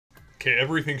Okay,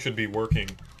 everything should be working.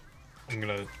 I'm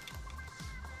gonna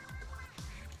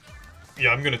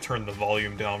turn the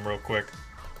volume down real quick.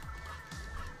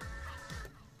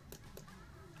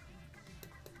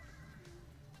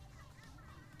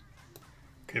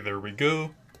 Okay, there we go.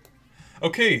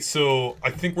 Okay, so I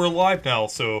think we're live now.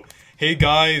 So, hey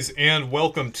guys, and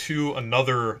welcome to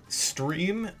another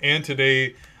stream. And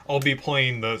today I'll be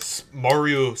playing the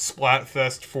Mario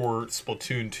Splatfest for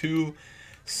Splatoon 2.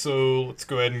 So let's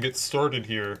go ahead and get started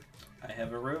here. I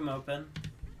have a room open.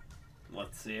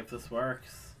 Let's see if this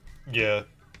works. Yeah.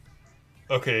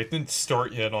 Okay, it didn't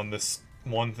start yet on this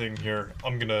one thing here.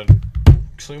 I'm gonna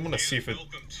see if it...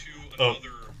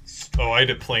 Oh, I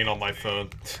did playing on my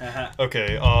phone.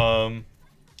 Okay, I'm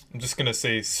just gonna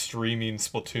say streaming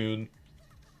Splatoon.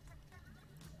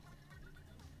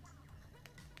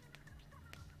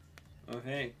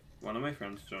 Okay, one of my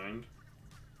friends joined.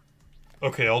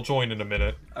 Okay, I'll join in a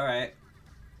minute. Alright.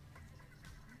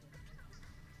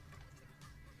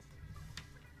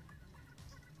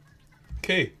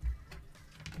 Okay.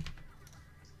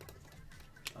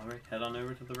 Alright, head on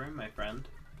over to the room, my friend.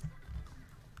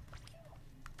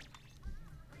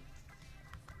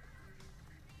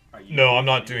 No, I'm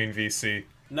not doing VC.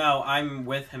 No, I'm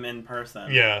with him in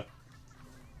person. Yeah.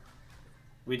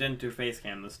 We didn't do face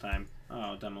cam this time.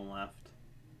 Oh, demo left.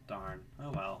 Darn. Oh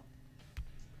well.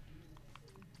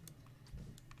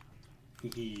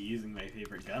 Using my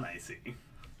favorite gun, I see.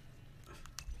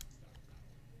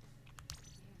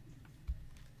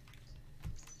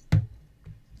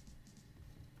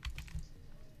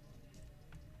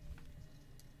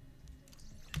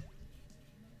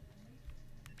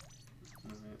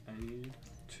 I need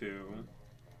to...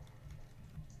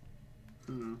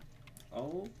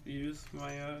 I'll use my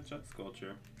jet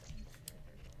sculpture.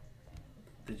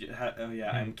 Did you oh yeah,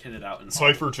 I'm kitted out in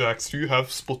Cypher Jax, do you have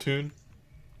Splatoon?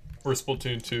 Or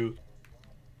Splatoon 2?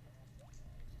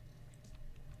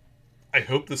 I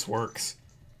hope this works.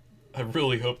 I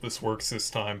really hope this works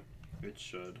this time. It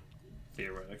should,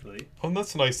 theoretically. Oh,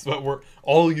 that's nice that we're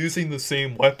all using the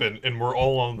same weapon and we're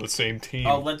all on the same team.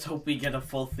 Oh, let's hope we get a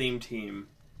full theme team.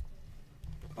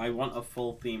 I want a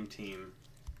full theme team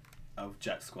of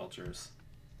jet sculptures.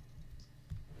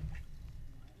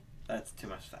 That's too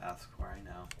much to ask for, I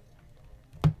know.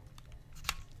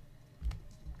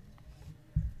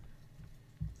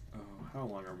 Oh, how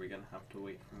long are we gonna have to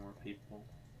wait for more people?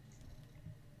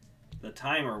 The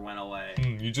timer went away.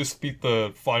 You just beat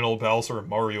the final Bowser in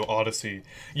Mario Odyssey.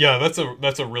 Yeah, that's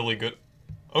a really good...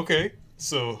 Okay,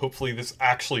 so hopefully this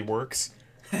actually works.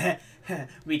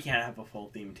 We can't have a full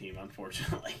theme team,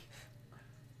 unfortunately.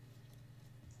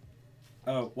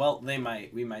 Oh, well, we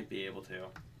might be able to.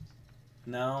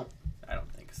 No, I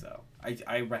don't think so.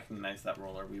 I recognize that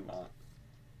roller, we won't.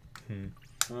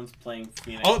 Someone's playing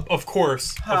Phoenix. Oh, of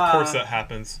course that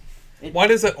happens. Why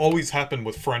does that always happen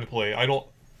with friend play?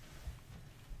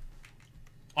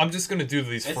 I'm just gonna do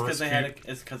these first.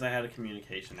 It's because I had a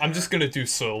communication error. I'm just gonna do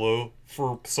solo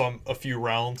for a few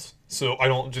rounds, so I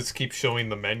don't just keep showing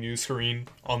the menu screen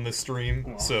on the stream.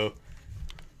 Aww. So.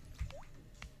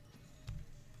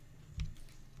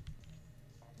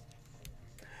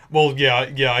 Well,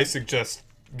 yeah, I suggest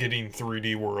getting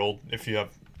 3D World if you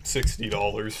have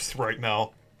 $60 right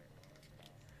now.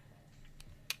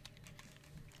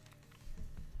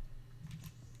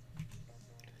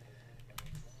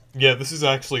 Yeah, this is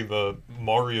actually the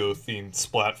Mario-themed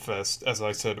Splatfest, as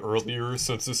I said earlier,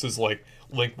 since this is, like,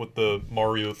 linked with the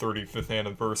Mario 35th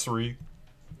anniversary.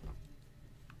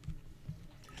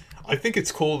 I think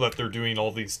it's cool that they're doing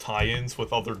all these tie-ins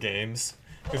with other games,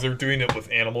 because they're doing it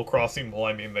with Animal Crossing. Well,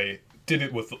 I mean, they did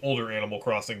it with the older Animal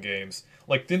Crossing games.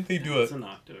 Like, didn't they do It's an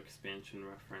Octo expansion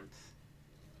reference.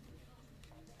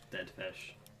 Dead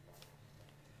Fish.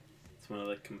 It's one of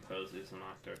the composers in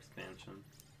Octo expansion.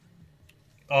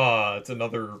 It's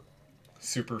another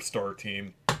superstar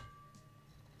team.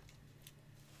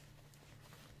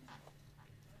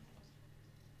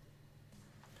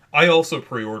 I also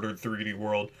pre-ordered 3D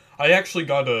World. I actually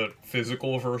got a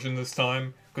physical version this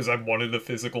time, because I wanted a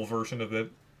physical version of it.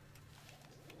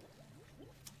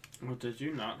 Well, did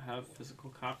you not have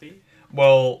physical copy?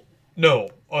 Well, no.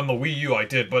 On the Wii U I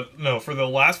did, but no, for the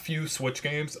last few Switch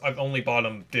games, I've only bought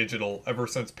them digital. Ever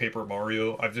since Paper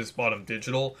Mario, I've just bought them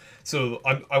digital. So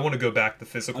I want to go back to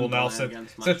physical now,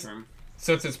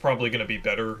 since it's probably going to be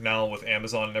better now with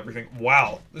Amazon and everything.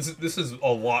 Wow, this is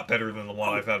a lot better than the one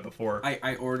I've had before.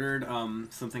 I ordered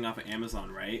something off of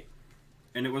Amazon, right?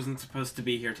 And it wasn't supposed to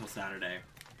be here till Saturday.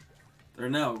 Or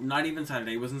no, not even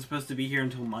Saturday. It wasn't supposed to be here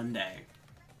until Monday.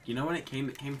 You know when it came?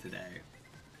 It came today.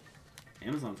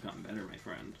 Amazon's gotten better, my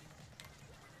friend.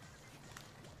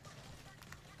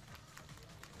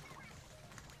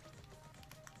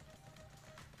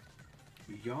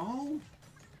 Y'all?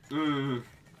 I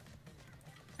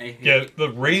hate Yeah, the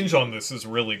range on this is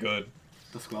really good.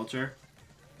 the Squelcher.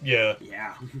 Yeah.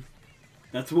 Yeah.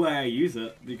 That's why I use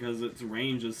it, because its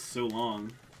range is so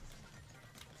long.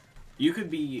 You could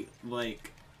be,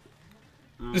 like...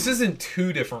 This isn't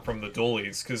too different from the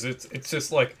dualies, because it's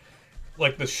just like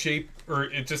the shape, or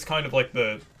it's just kind of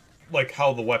like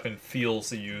how the weapon feels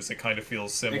to use. It kind of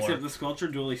feels similar. Except the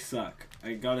Squelcher dualies suck.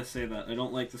 I gotta say that. I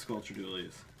don't like the Squelcher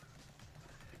dualies.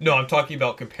 No, I'm talking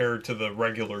about compared to the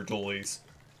regular dualies.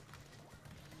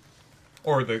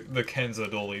 Or the Kenza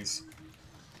dualies.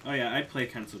 Oh yeah, I'd play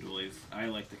Kenzo dualies. I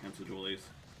like the Kenzo dualies.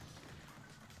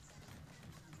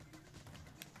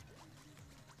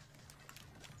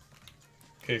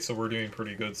 Okay, so we're doing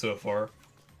pretty good so far.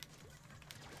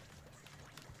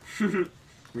 We're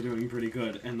doing pretty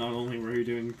good, and not only were we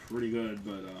doing pretty good,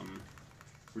 but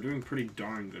we're doing pretty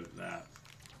darn good at that.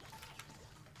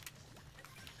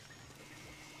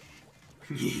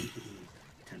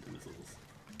 Tentamissiles.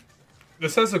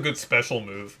 This has a good special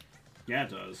move. Yeah,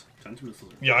 it does.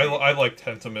 Tentamissiles. Yeah, I like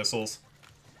Tentamissiles.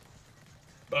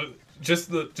 Just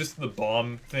the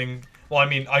bomb thing. Well, I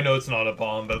mean, I know it's not a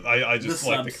bomb, but I just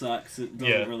the like sub sucks. It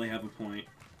doesn't really have a point.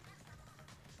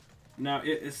 Now,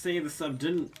 say the sub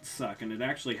didn't suck and it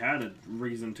actually had a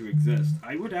reason to exist.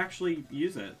 I would actually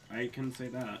use it. I can say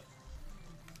that.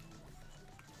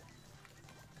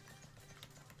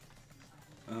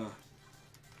 Huh.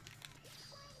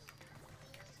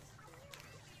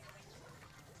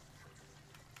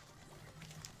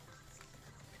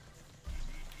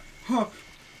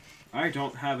 I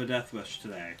don't have a death wish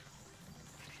today.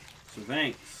 So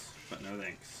thanks, but no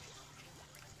thanks.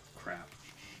 Crap.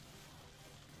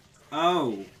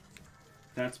 Oh!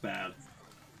 That's bad.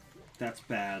 That's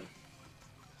bad.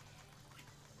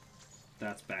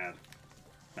 That's bad.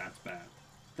 That's bad.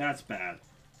 That's bad.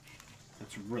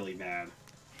 That's really bad.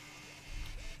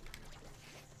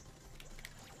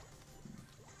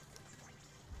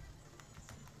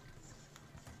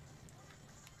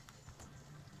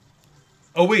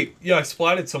 Oh wait, yeah, I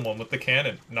splatted someone with the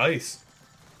cannon. Nice.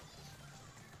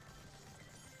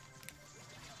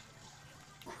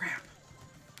 Crap.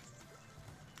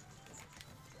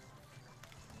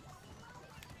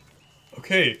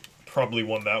 Okay, probably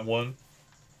won that one.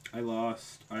 I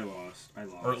lost. I lost. I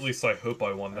lost. Or at least I hope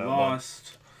I won that one. I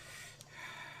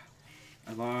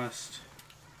lost.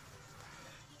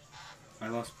 I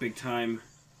lost big time.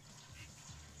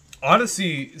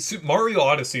 Odyssey, Mario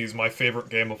Odyssey is my favorite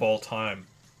game of all time.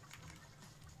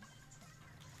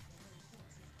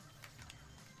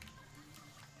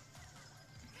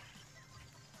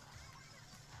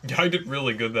 Yeah, I did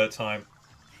really good that time.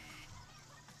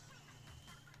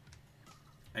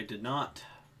 I did not.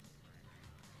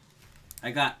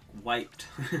 I got wiped.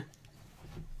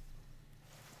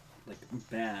 Like,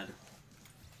 bad.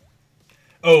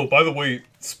 Oh, by the way,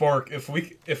 Spark, if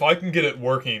I can get it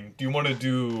working, do you want to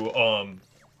do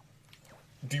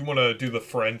the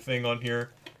friend thing on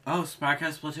here? Oh, Spark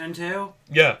has Splatoon 2?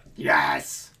 Yeah.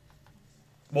 Yes!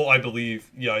 Well, I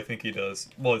think he does.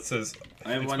 Well, it says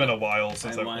it's been a while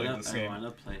since I've played this game. I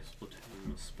want to play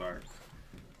Splatoon with Spark.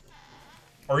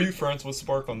 Are you friends with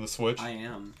Spark on the Switch? I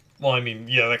am. Well, I mean,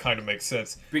 yeah, that kind of makes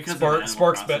sense. Because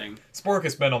Spark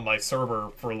has been on my server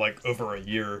for like over a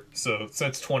year, so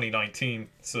since 2019.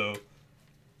 So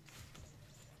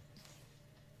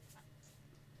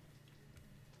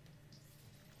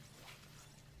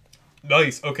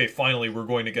nice. Okay, finally, we're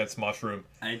going against Mushroom.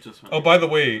 I just. Oh, by the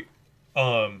way,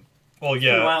 well, yeah. It's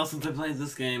been a while since I played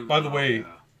this game. By the way.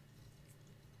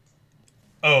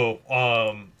 Yeah.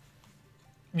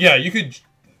 Yeah, you could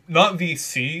not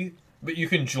VC. But you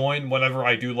can join whenever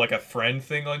I do like a friend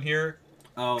thing on here.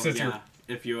 Oh yeah,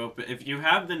 if you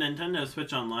have the Nintendo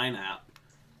Switch Online app,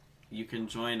 you can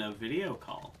join a video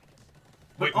call.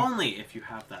 But only if you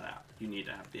have that app. You need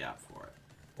to have the app for it.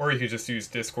 Or you could just use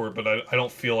Discord, but I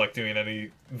don't feel like doing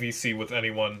any VC with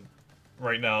anyone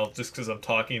right now, just because I'm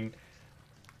talking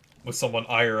with someone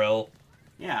IRL.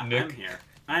 Yeah, Nick. I'm here.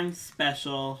 I'm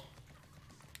special.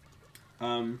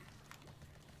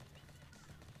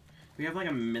 We have like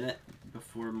a minute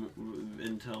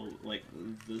until like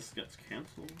this gets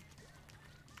canceled.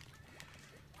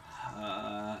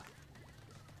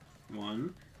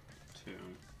 1, 2.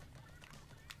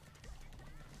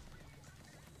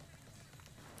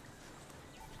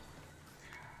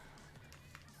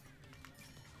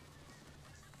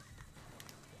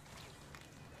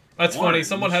 That's funny.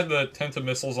 Someone had the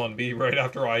Tentamissiles on B right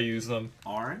after I used them.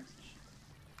 Orange?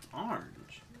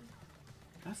 Orange.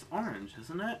 That's orange,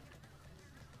 isn't it?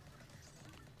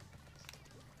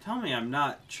 Tell me I'm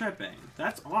not tripping.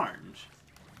 That's orange.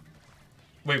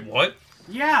 Wait, what?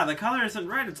 Yeah, the color isn't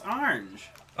red, it's orange.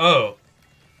 Oh.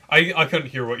 I couldn't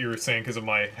hear what you were saying because of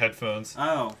my headphones.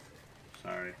 Oh.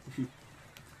 Sorry.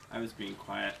 I was being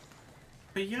quiet.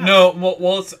 But yeah. No,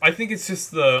 well I think it's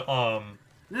just the, No,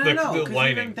 the because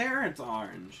lighting. even there it's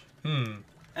orange. Hmm.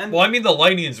 And, Well, I mean, the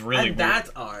lighting is really weird. And that's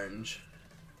orange.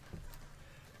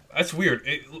 That's weird.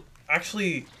 It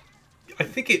actually, I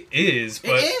think it is,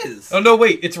 but... It is! Oh, no,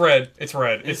 wait, it's red. It's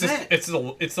red. Is it's just,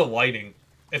 it? it's the lighting.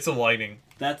 It's the lighting.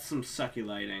 That's some sucky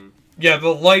lighting. Yeah, the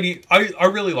lighting... I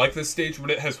really like this stage,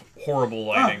 but it has horrible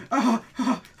lighting.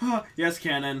 Yes,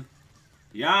 Cannon.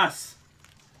 Yes!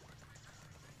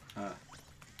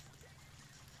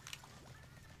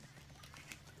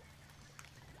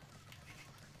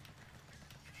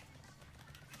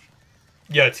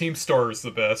 Yeah, Team Star is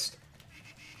the best.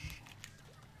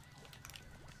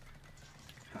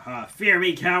 Haha, fear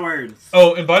me, cowards!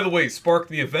 Oh, and by the way, Spark,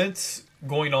 the event's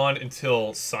going on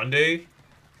until Sunday.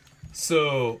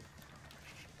 So,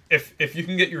 if you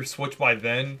can get your Switch by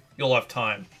then, you'll have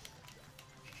time.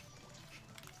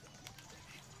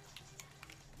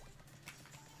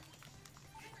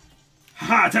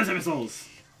 Haha, Tesla missiles!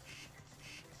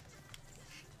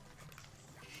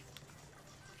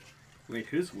 Wait,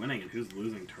 who's winning and who's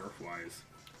losing turf-wise?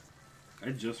 I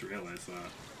just realized that.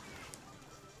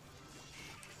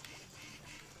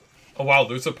 Oh wow,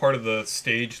 there's a part of the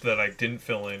stage that I didn't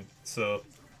fill in, so...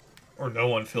 Or no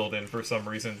one filled in for some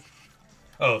reason.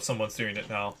 Oh, someone's doing it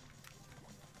now.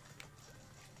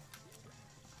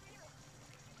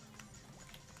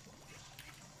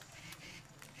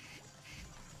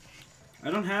 I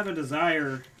don't have a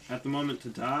desire at the moment to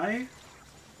die.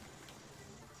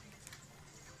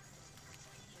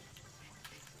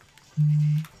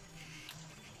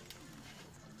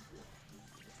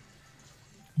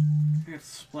 I got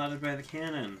splatted by the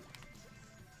cannon.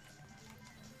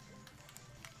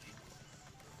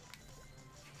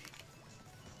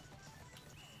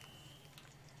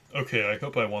 Okay, I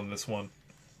hope I won this one.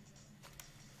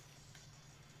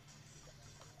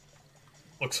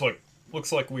 Looks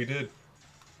like we did.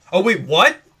 Oh wait,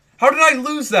 what? How did I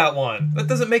lose that one? That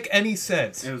doesn't make any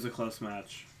sense. It was a close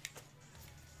match.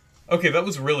 Okay, that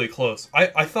was really close.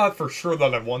 I thought for sure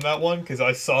that I won that one because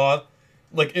I saw,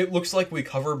 like, it looks like we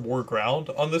covered more ground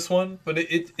on this one, but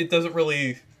it doesn't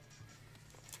really...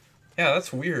 Yeah,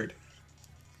 that's weird.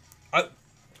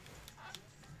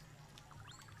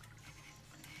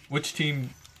 Which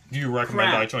team do you recommend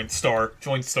I join? Star.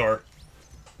 Join Star.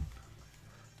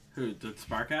 Who, did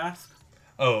Spark ask?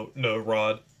 Oh, no,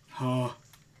 Rod. Huh.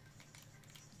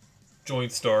 Join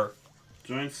Star.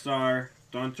 Join Star.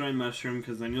 Don't join Mushroom,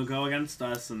 because then you'll go against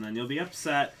us, and then you'll be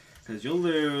upset, because you'll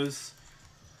lose.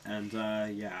 And,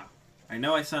 yeah. I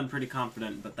know I sound pretty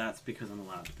confident, but that's because I'm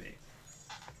allowed to be.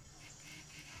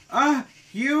 Ah!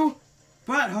 You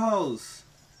buttholes!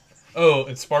 Oh,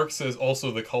 and Spark says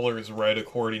also the color is red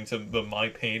according to the My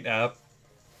Paint app.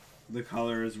 The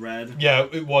color is red. Yeah,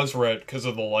 it was red because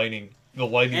of the lighting. The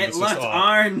lighting It was just looked off.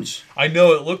 orange! I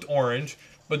know it looked orange,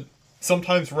 but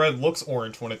sometimes red looks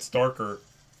orange when it's darker.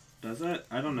 Does it?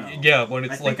 I don't know. Yeah, when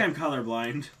it's I like... think I'm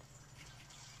colorblind.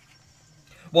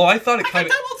 Well, I thought it I kind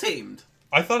got of... double teamed!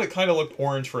 I thought it kind of looked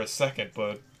orange for a second,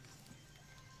 but...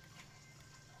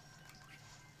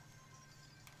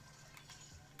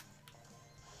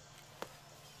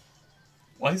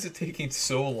 Why is it taking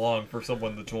so long for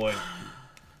someone to join?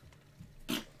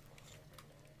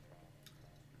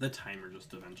 The timer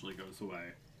just eventually goes away.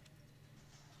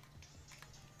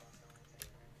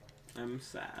 I'm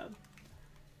sad.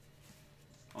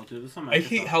 I'll do this on my... I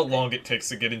hate how long it takes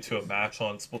to get into a match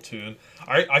on Splatoon.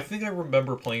 I think I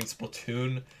remember playing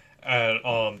Splatoon at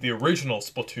the original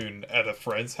Splatoon at a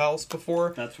friend's house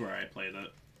before. That's where I played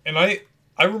it. And I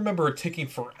remember it taking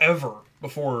forever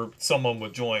before someone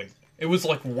would join. It was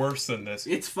like worse than this.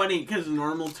 It's funny because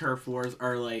normal turf wars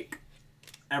are like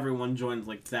everyone joins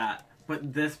like that,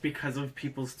 but this, because of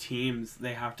people's teams,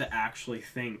 they have to actually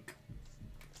think.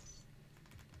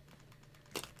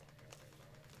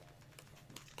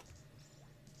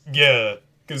 Yeah,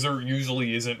 because there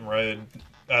usually isn't red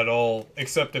at all,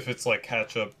 except if it's like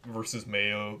Ketchup versus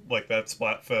Mayo, like that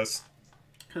Splatfest.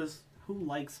 Because who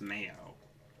likes mayo?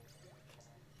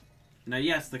 Now,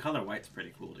 yes, the color white's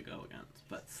pretty cool to go against,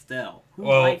 but still, who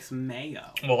likes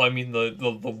mayo? Well, I mean, the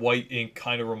white ink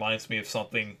kind of reminds me of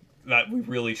something that we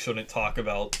really shouldn't talk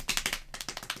about.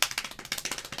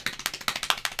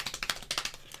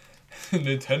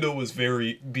 Nintendo was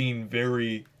being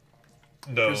very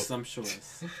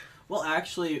presumptuous. Well,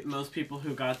 actually, most people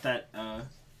who got that,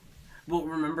 well,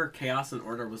 remember Chaos and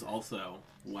Order was also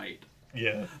white.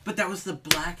 Yeah. But that was the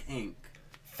black ink.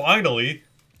 Finally.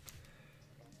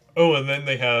 Oh, and then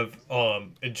they have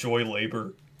enjoy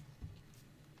labor.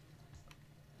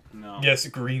 No. Yes,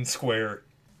 green square.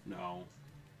 No.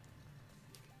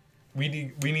 We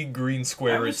need green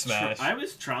square in Smash. I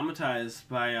was traumatized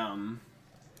by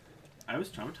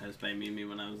Mimi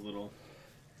when I was little.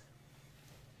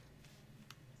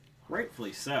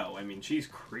 Rightfully so. I mean, she's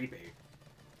creepy.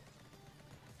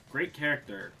 Great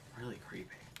character, really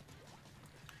creepy.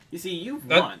 You see, you've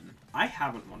won. I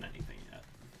haven't won anything yet.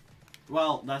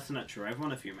 Well, that's not true. I've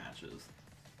won a few matches.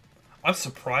 I'm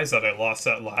surprised that I lost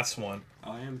that last one.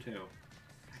 Oh, I am too.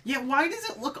 Yeah, why does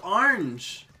it look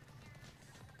orange?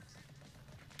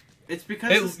 It's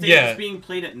because the stage is being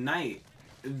played at night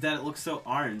that it looks so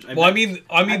orange. I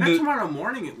bet tomorrow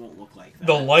morning it won't look like that.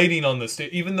 The lighting on the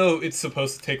stage, even though it's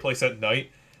supposed to take place at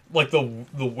night, like the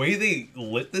way they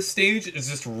lit the stage is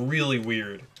just really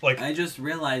weird. Like I just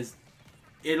realized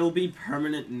it'll be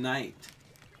permanent night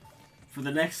for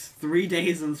the next 3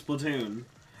 days in Splatoon.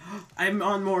 I'm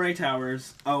on Moray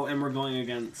Towers. Oh, and we're going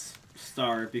against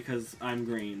Star because I'm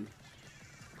green.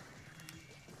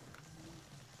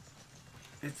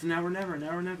 It's Now or Never.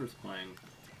 Now or Never's playing.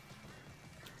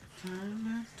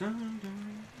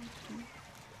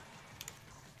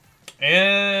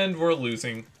 And we're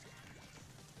losing.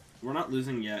 We're not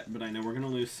losing yet, but I know we're gonna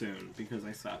lose soon because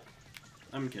I suck.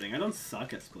 I'm kidding. I don't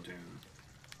suck at Splatoon.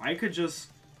 I could just...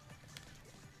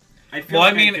 I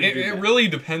mean, it really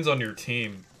depends on your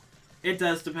team. It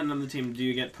does depend on the team. Do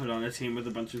you get put on a team with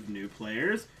a bunch of new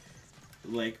players,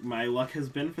 like my luck has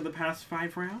been for the past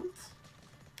 5 rounds?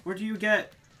 Or do you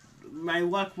get my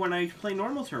luck when I play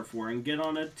normal Turf War and get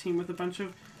on a team with a bunch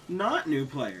of not new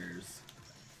players?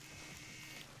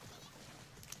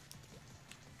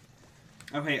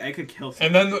 Okay, I could kill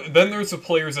someone. And then there's the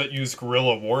players that use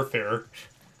guerrilla warfare.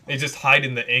 They just hide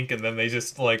in the ink and then they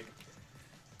just, like...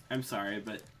 I'm sorry,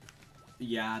 but...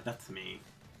 Yeah, that's me.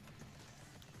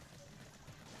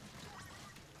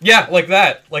 Yeah, like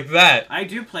that. Like that. I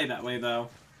do play that way, though.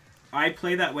 I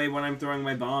play that way when I'm throwing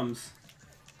my bombs.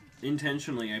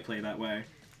 Intentionally, I play that way.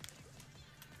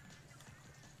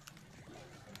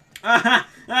 Oh,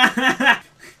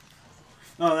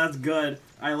 that's good.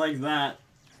 I like that.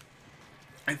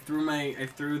 I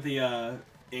threw the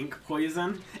ink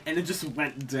poison, and it just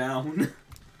went down.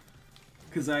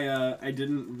 Because I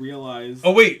didn't realize...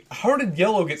 Oh, wait. How did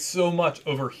yellow get so much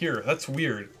over here? That's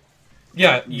weird.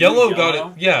 Yeah, yellow got it.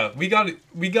 Yeah, we got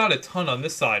a ton on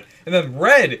this side. And then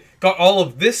red got all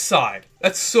of this side.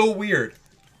 That's so weird.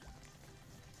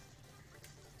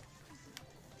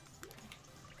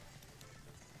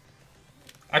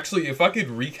 Actually, if I could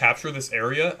recapture this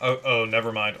area... Oh,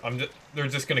 never mind. They're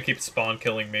just gonna keep spawn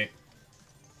killing me.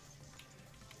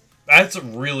 That's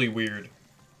really weird.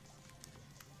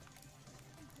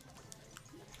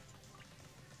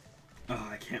 Oh,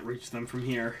 I can't reach them from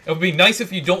here. It would be nice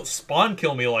if you don't spawn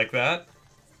kill me like that.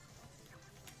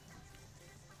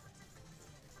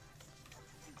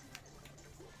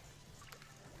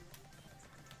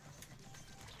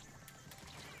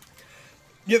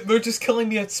 Yeah, they're just killing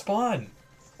me at spawn.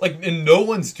 Like, and no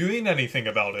one's doing anything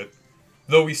about it.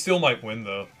 Though we still might win,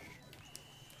 though.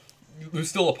 There's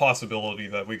still a possibility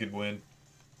that we could win.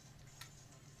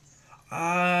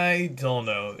 I don't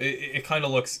know. It kind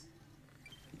of looks...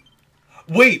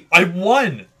 Wait, I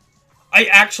won! I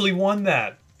actually won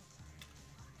that!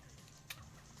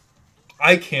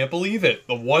 I can't believe it.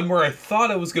 The one where I thought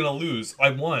I was gonna lose,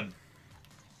 I won.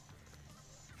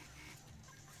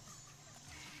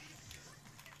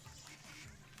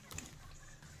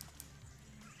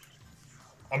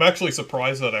 I'm actually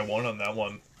surprised that I won on that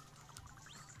one.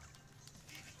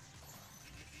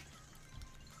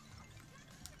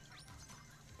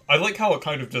 I like how it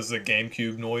kind of does the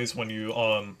GameCube noise when you,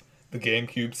 the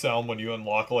GameCube sound when you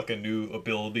unlock, like, a new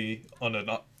ability on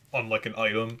like, an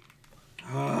item.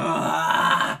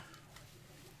 Oh,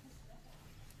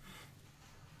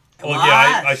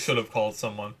 yeah, I should have called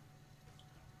someone.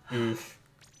 Oof.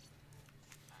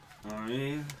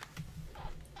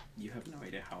 You have no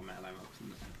idea how mad I'm up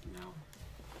now.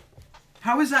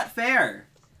 How is that fair?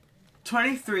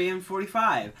 23 and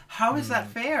 45. How is that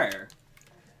fair?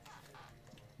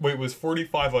 Wait, was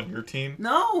 45 on your team?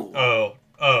 No.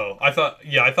 Oh. I thought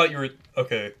you were...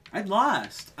 Okay. I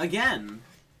lost. Again.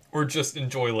 Or just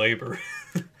enjoy labor.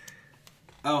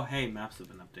 Oh, hey, maps have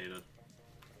been updated.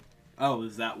 Oh,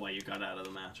 is that why you got out of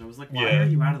the match? I was like, why are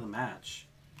you out of the match?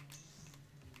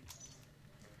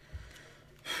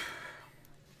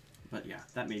 But yeah,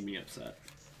 that made me upset.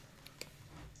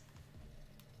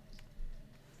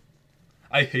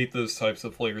 I hate those types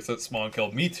of players that spawn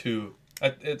kill. Me too.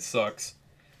 It sucks.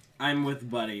 I'm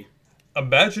with Buddy.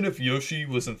 Imagine if Yoshi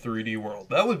was in 3D World.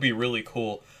 That would be really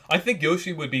cool. I think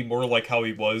Yoshi would be more like how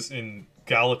he was in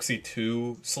Galaxy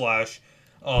 2 slash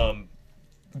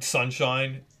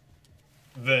Sunshine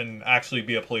than actually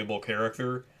be a playable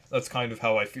character. That's kind of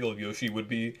how I feel Yoshi would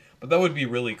be. But that would be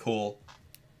really cool.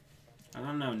 I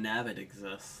don't know, Nabbit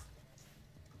exists.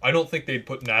 I don't think they'd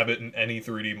put Nabbit in any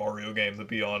 3D Mario game, to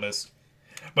be honest.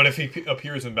 But if he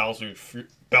appears in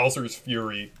Bowser's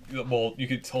Fury, well,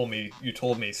 you told me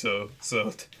so.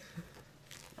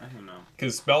 I don't know.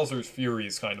 Because Bowser's Fury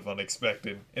is kind of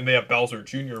unexpected. And they have Bowser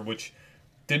Jr., which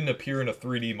didn't appear in a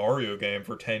 3D Mario game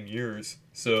for 10 years.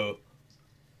 So,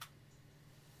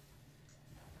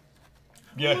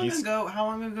 yeah, How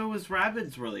long ago was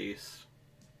Rabbids released?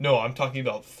 No, I'm talking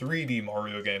about 3D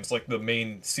Mario games, like the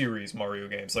main series Mario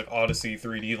games, like Odyssey,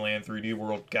 3D Land, 3D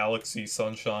World, Galaxy,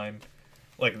 Sunshine,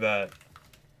 like that.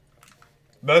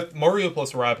 That Mario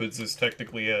plus Rabbids is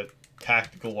technically a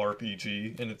tactical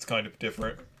RPG, and it's kind of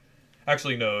different.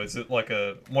 Actually, no, is it like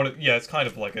yeah, it's kind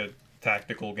of like a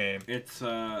tactical game. It's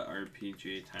a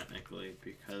RPG technically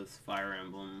because Fire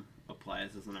Emblem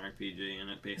applies as an RPG and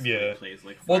it basically plays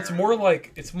like Fire Well, it's more Emblem.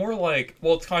 like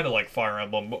well, it's kind of like Fire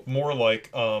Emblem, but more like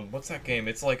what's that game?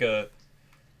 It's like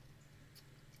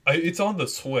it's on the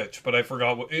Switch, but I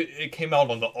forgot what it came out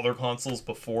on the other consoles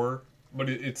before, but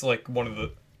it's like one of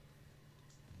the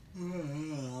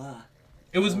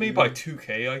It was made by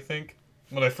 2K, I think,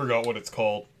 but I forgot what it's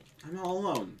called. I'm all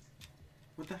alone.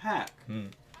 What the heck?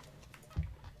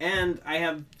 And I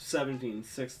have 17,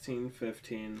 16,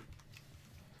 15,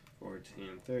 14,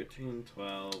 13,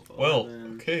 12, 11. Well,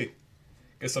 okay.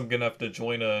 Guess I'm gonna have to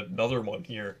join another one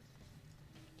here.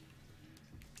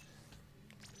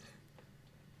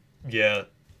 Yeah.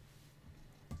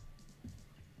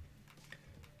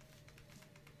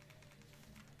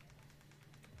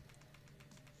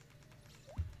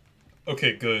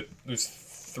 Okay, good. There's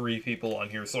 3 people on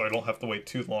here, so I don't have to wait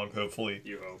too long, hopefully.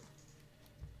 You hope.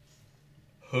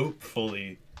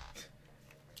 Hopefully.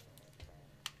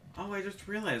 Oh, I just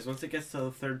realized once it gets to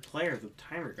the 3rd player, the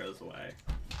timer goes away.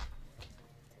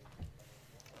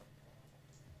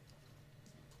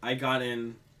 I got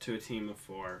in to a team of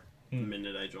 4 the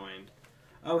minute I joined.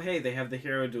 Oh, hey, they have the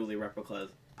Hero Dually replicas.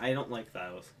 I don't like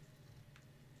those.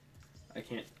 I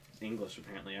can't English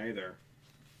apparently either.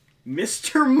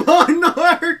 Mr.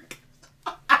 Monarch!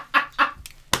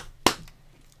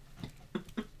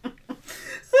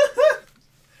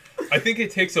 I think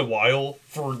it takes a while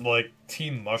for, like,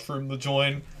 Team Mushroom to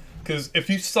join. Because if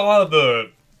you saw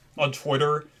on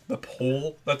Twitter, the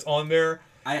poll that's on there...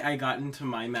 I got into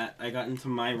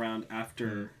my round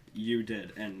after you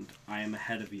did, and I am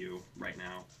ahead of you right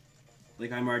now.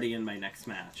 Like, I'm already in my next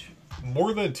match.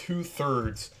 More than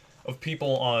 2/3 of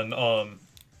people on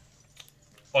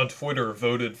Twitter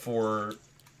voted for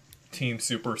Team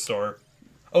Superstar.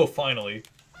 Oh, finally.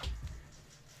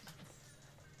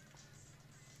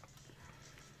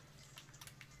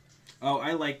 Oh,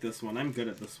 I like this one. I'm good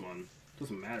at this one.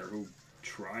 Doesn't matter who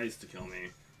tries to kill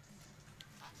me.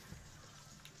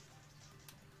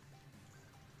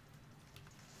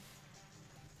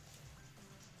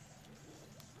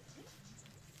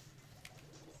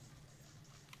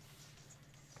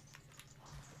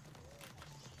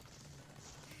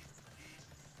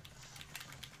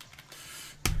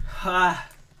 Ha!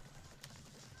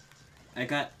 I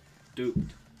got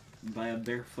duped by a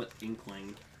barefoot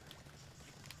inkling.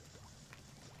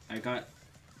 I got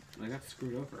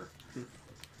screwed over.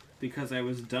 Because I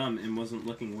was dumb and wasn't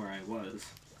looking where I was.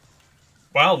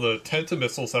 Wow, the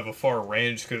Tentamissiles have a far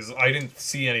range, because I didn't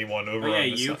see anyone over on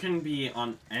this you side. can be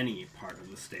on any part of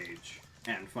the stage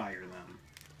and fire them.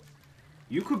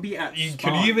 You could be at You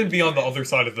spawn could even and be on the fire other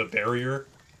side of the barrier.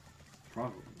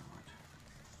 Probably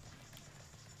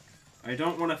not. I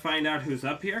don't want to find out who's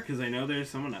up here, because I know there's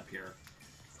someone up here.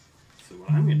 So what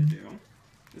I'm going to do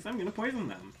is I'm going to poison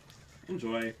them.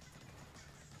 Enjoy.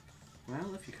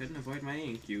 Well, if you couldn't avoid my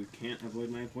ink, you can't avoid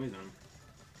my poison.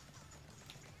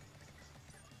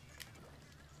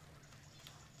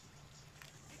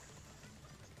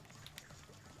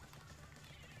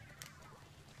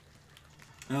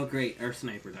 Oh great, our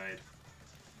sniper died.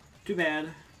 Too bad.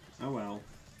 Oh well.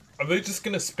 Are they just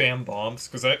gonna spam bombs?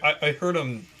 Because I heard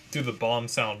them do the bomb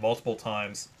sound multiple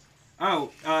times.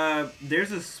 Oh,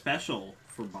 there's a special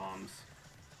for bombs.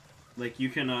 Like, you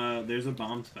can, there's a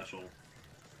bomb special.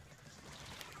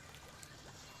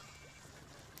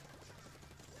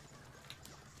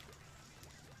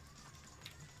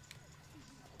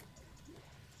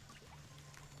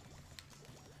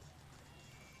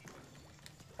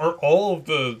 Are all of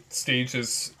the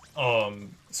stages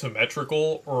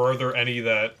symmetrical, or are there any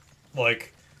that,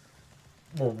 like,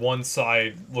 where one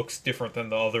side looks different than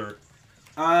the other?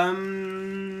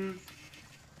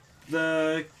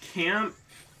 The camp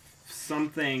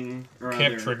something or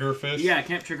Camp other. Triggerfish? Yeah,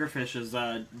 Camp Triggerfish is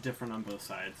different on both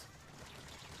sides.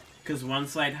 Because one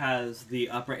side has the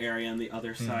upper area and the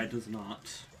other side does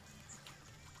not.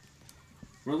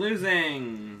 We're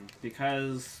losing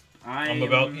because I'm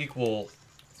about equal.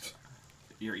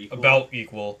 You're equal. About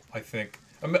equal, I think.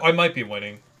 I might be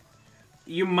winning.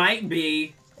 You might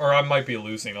be. Or I might be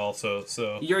losing also,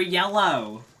 so... You're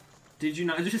yellow. Did you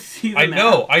not just see the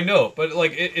map? I know, but,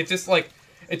 like, it just, like...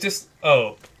 It just...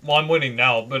 Oh, well, I'm winning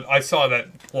now, but I saw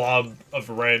that blob of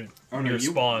red near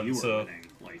spawn, you so... were winning,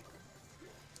 like...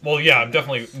 Well, yeah, I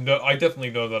definitely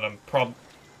know that I'm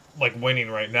winning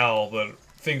right now, but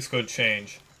things could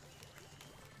change.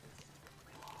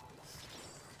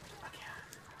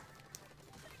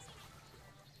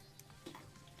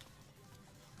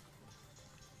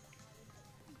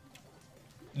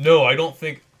 No, I don't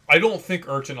think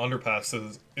Urchin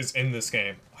Underpass is in this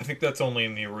game. I think that's only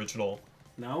in the original.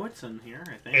 No, it's in here,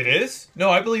 I think. It is? No,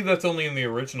 I believe that's only in the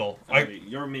original.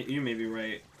 You may be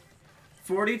right.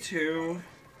 42.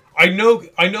 I know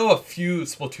a few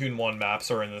Splatoon 1 maps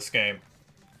are in this game.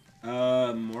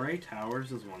 Moray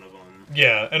Towers is one of them.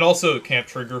 Yeah, and also Camp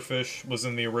Triggerfish was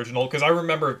in the original, because I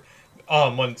remember,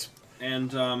 when...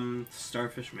 And,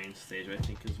 Starfish Main Stage, I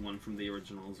think, is one from the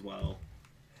original as well.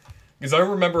 Because I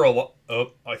remember a lot... Oh,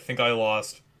 I think I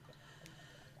lost.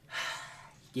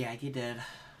 Yeah, you did.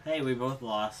 Hey, we both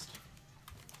lost.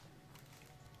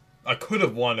 I could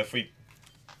have won if we,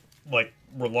 like,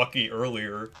 were lucky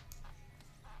earlier.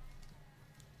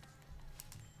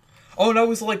 Oh, and I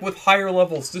was, like, with higher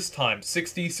levels this time.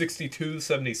 60, 62,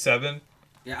 77.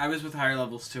 Yeah, I was with higher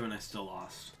levels too, and I still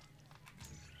lost.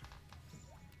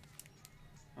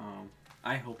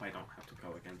 I hope I don't have to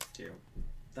go against you.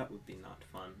 That would be not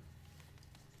fun.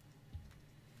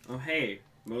 Oh, hey.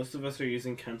 Most of us are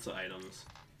using Kensa items.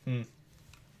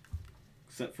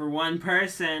 Except for one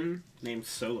person named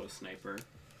Solo Sniper.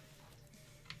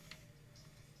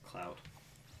 Cloud.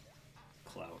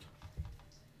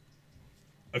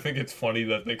 I think it's funny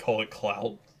that they call it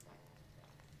Cloud.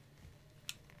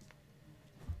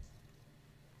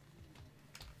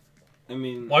 I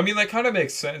mean... Well, I mean, that kind of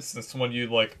makes sense. That's when you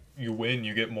win,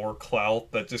 you get more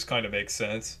clout. That just kind of makes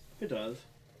sense. It does.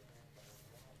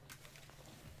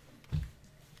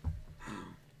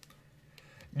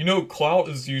 You know, clout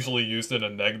is usually used in a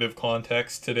negative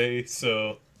context today,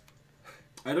 so...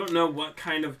 I don't know what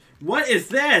kind of... What is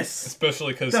this?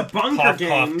 Especially because the bunker Pop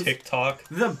games. TikTok.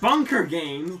 The bunker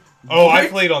game. Oh, what? I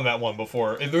played on that one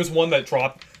before. There's one that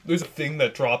there's a thing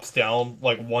that drops down,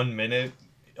 like, 1 minute.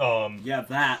 Yeah,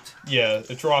 that. Yeah,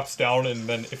 it drops down, and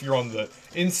then if you're on the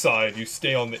inside, you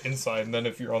stay on the inside, and then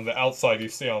if you're on the outside, you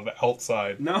stay on the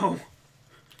outside. No.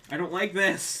 I don't like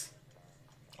this.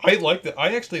 I like that.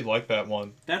 I actually like that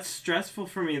one. That's stressful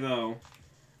for me, though.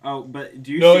 Oh, but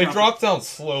do you No, see it drops down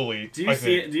slowly. Do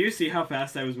you see how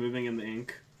fast I was moving in the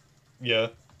ink? Yeah.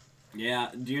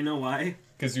 Yeah, do you know why?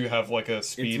 Because you have, like, a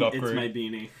speed upgrade. It's my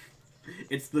beanie.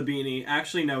 It's the beanie.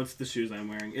 Actually, no, it's the shoes I'm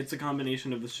wearing. It's a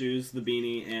combination of the shoes, the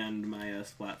beanie, and my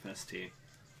Splatfest tee.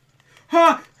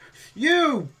 Ha!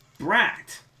 You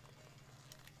brat!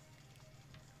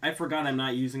 I forgot I'm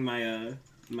not using my,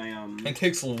 It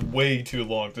takes way too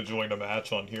long to join a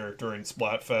match on here during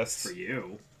Splatfest. For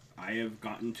you. I have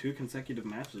gotten 2 consecutive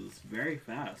matches very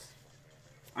fast.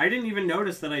 I didn't even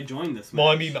notice that I joined this match. Well,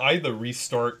 I mean, I had to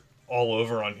restart all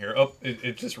over on here. Oh,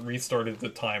 it just restarted the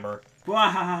timer.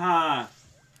 Bwahaha!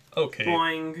 Okay.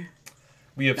 Boing.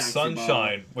 We have Bouncy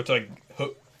Sunshine, which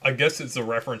I guess it's a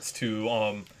reference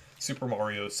to Super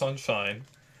Mario Sunshine.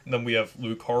 And then we have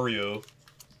Lucario.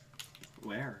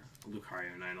 Where?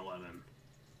 Lucario 911.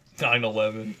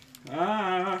 911.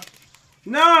 Ah!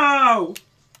 No!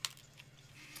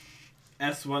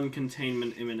 S1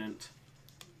 containment imminent.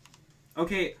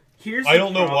 Okay, here's I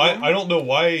don't know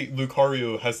why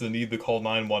Lucario has the need to call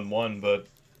 911, but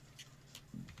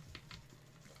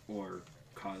or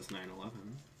cause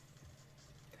 911.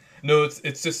 No,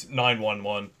 it's just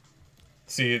 911.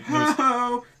 See,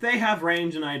 Oh, they have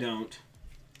range and I don't.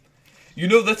 You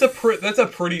know, that's a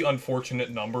pretty unfortunate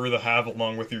number to have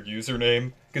along with your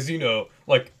username, because you know,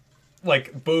 like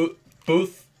both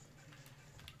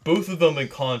of them in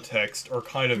context are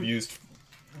kind of used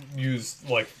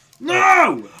like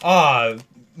no.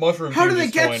 Mushroom. How do they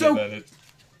get so?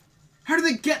 How do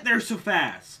they get there so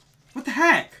fast? What the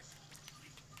heck?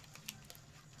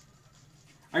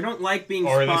 I don't like being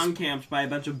spawn camped by a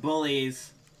bunch of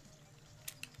bullies.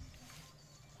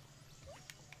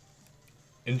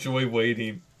 Enjoy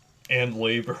waiting and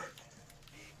labor.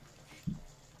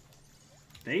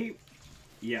 They...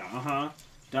 Yeah, uh-huh.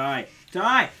 Die.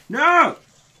 Die! No!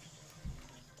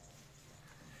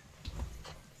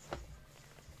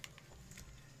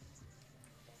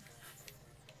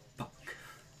 Fuck.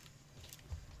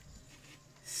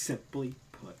 Simply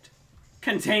put.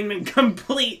 Containment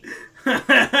complete!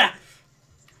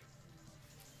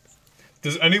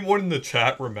 Does anyone in the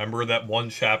chat remember that one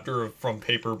chapter from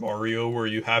Paper Mario where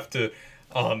you have to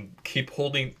keep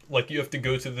holding, like, you have to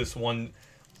go to this one,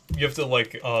 you have to,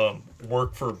 like,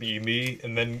 work for Mimi,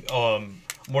 and then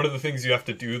one of the things you have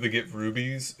to do to get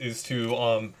rubies is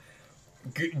to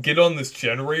get on this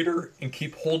generator and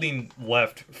keep holding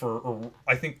left for, or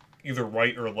I think either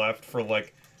right or left for,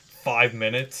 like, 5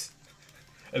 minutes,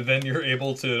 and then you're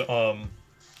able to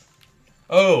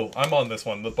oh, I'm on this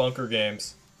one, the bunker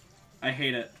games. I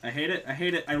hate it. I hate it. I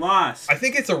hate it. I lost. I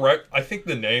think it's I think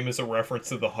the name is a reference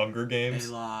to the Hunger Games.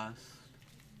 I lost.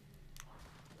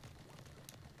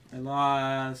 I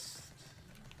lost.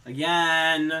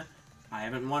 Again. I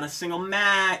haven't won a single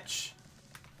match.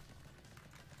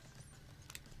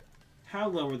 How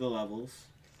low were the levels?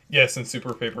 Yes, in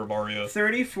Super Paper Mario.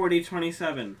 30, 40,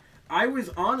 27. I was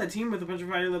on a team with a bunch of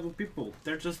higher level people.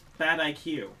 They're just bad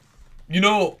IQ. You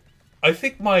know, I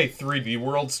think my 3D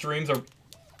World streams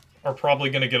are probably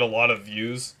going to get a lot of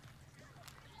views.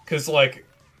 Because, like,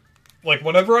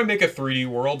 whenever I make a 3D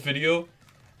World video,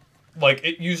 like,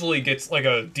 it usually gets, like,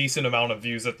 a decent amount of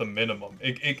views at the minimum.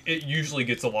 It usually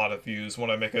gets a lot of views when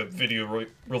I make a video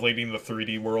relating to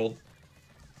 3D World.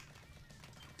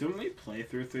 Didn't we play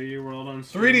through 3D World on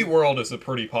stream? 3D World is a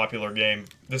pretty popular game,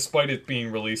 despite it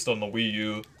being released on the Wii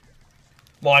U.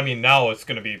 Well, I mean, now it's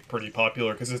going to be pretty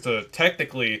popular, because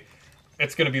technically,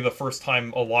 it's going to be the first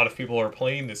time a lot of people are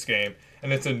playing this game,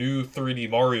 and it's a new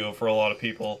 3D Mario for a lot of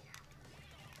people.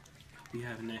 We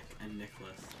have Nick and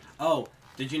Nicholas. Oh,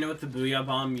 did you know with the Booyah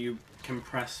Bomb, you can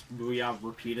press Booyah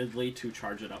repeatedly to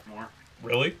charge it up more?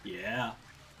 Really? Yeah.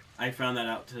 I found that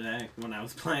out today when I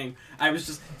was playing. I was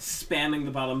just spamming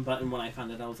the bottom button when I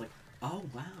found it. I was like, oh,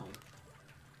 wow.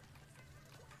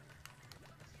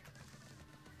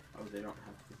 Oh, they don't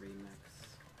have the remix.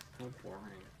 How boring.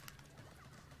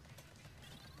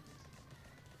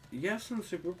 Yes, in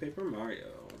Super Paper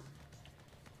Mario.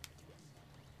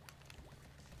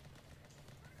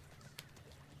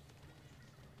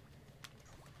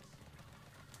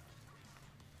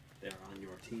 They're on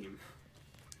your team.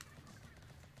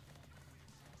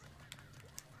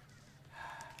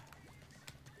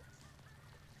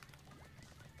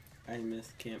 I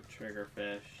miss Camp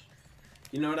Triggerfish.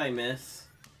 You know what I miss?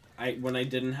 When I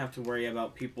didn't have to worry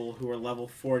about people who were level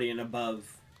 40 and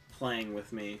above playing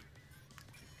with me.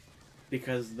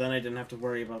 Because then I didn't have to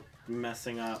worry about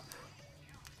messing up.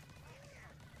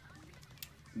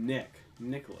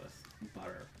 Nicholas.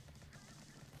 Butter.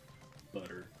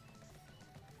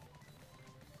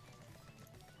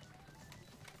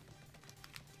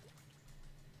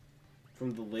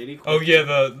 From the lady question. Oh yeah,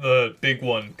 the big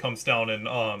one comes down and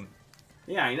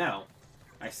Yeah, I know.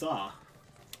 I saw.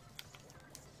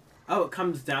 Oh, it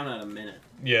comes down at a minute.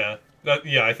 Yeah.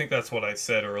 I think that's what I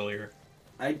said earlier.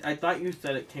 I thought you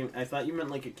said it came... I thought you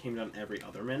meant like it came down every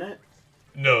other minute.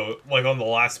 No, like on the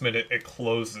last minute it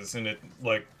closes and it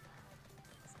like...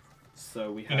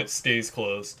 So we have... And it stays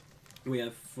closed. We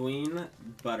have Fleen,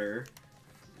 Butter,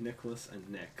 Nicholas, and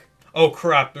Nick. Oh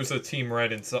crap, there's a Team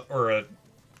Red inside, or a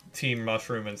Team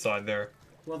Mushroom inside there.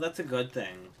 Well, that's a good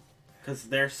thing. Because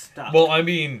they're stuck. Well, I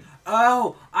mean...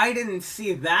 Oh, I didn't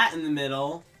see that in the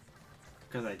middle.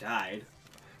 Because I died.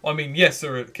 Well, I mean, yes,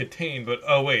 they're contained, but...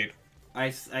 Oh, wait.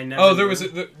 I never... Oh,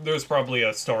 there's probably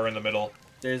a star in the middle.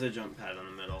 There's a jump pad in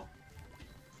the middle.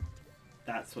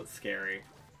 That's what's scary.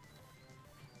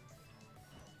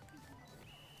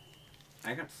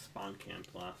 I got spawn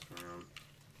camped last round.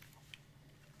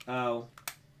 Oh.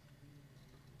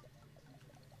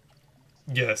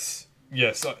 Yes,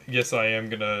 I am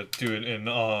gonna do it in,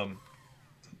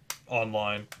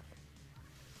 online.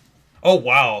 Oh,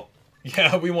 wow.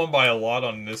 Yeah, we won by a lot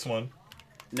on this one.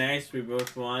 Nice, we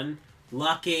both won.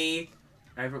 Lucky.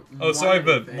 Oh, so I have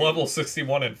a level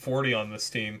 61 and 40 on this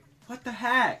team. What the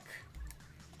heck?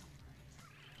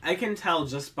 I can tell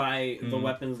just by the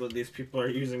weapons that these people are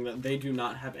using that they do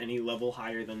not have any level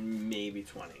higher than maybe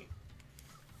 20.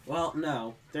 Well,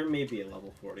 no. There may be a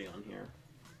level 40 on here.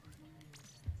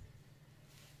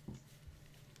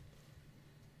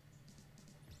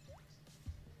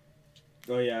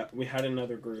 Oh yeah, we had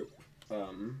another group.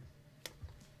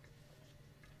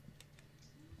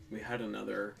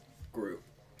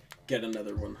 Get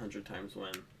another 100 times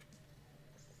win.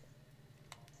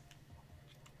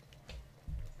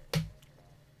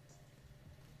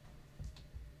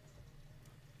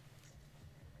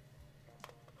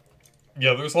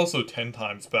 Yeah, there's also 10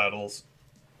 times battles.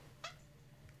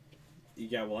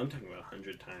 Yeah, well, I'm talking about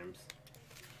 100 times.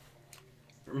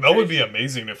 That would be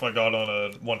amazing if I got on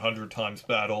a 100 times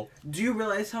battle. Do you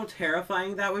realize how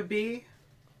terrifying that would be?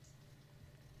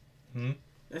 Hmm?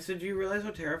 I said, do you realize how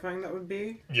terrifying that would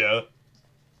be? Yeah.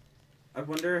 I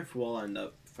wonder if we'll end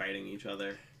up fighting each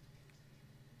other.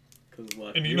 Because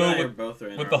look, And you you know, and I are with, both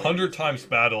in with our the late 100 times teens.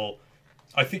 battle,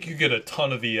 I think you get a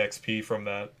ton of EXP from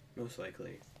that. Most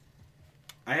likely.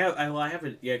 I have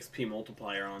an EXP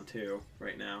multiplier on too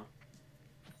right now.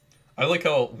 I like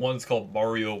how one's called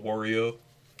Mario Wario.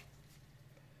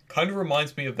 Kind of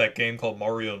reminds me of that game called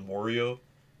Mario and Wario.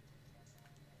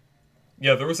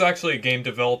 Yeah, there was actually a game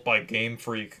developed by Game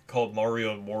Freak called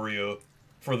Mario and Wario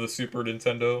for the Super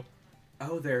Nintendo.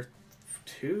 Oh, there are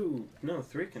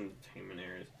three containment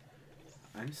areas.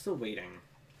 I'm still waiting.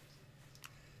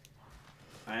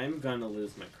 I'm gonna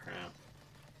lose my crap.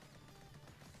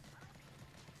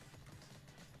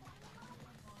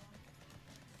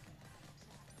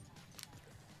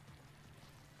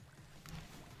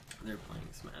 They're playing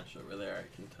Smash over there,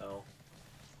 I can tell.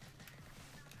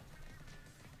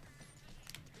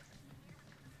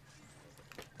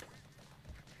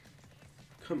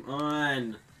 Come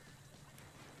on!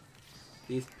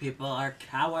 These people are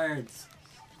cowards!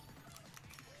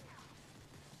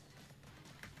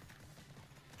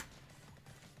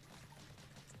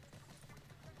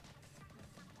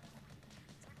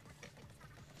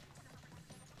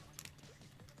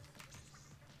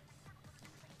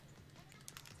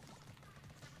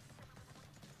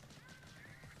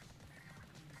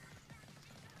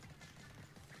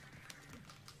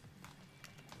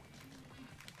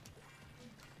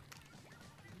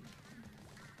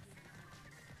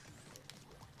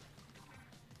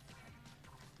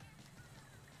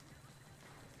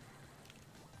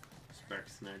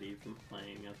 Spark's not even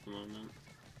playing at the moment.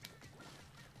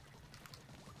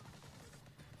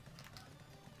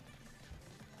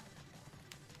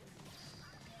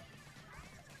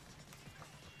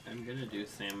 I'm gonna do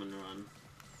Salmon Run.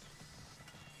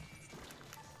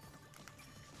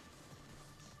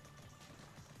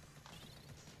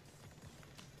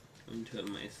 Until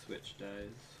my Switch dies.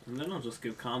 And then I'll just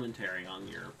give commentary on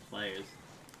your plays.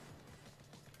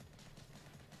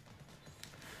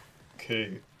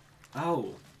 Okay.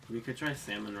 Oh, we could try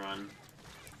Salmon Run.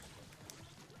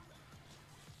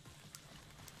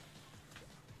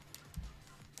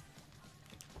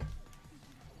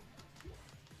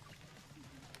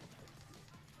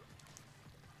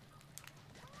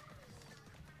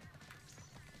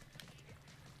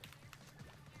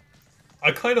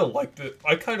 I kind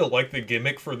of like the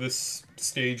gimmick for this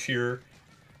stage here,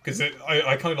 because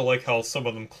I kind of like how some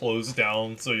of them close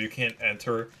down so you can't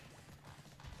enter.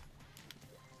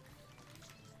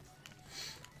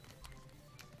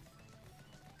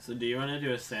 So do you want to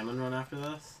do a Salmon Run after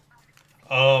this?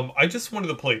 I just wanted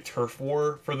to play Turf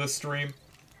War for this stream.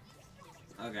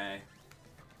 Okay.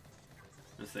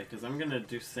 Let's say, because I'm gonna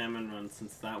do Salmon Run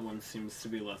since that one seems to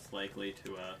be less likely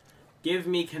to give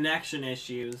me connection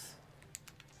issues.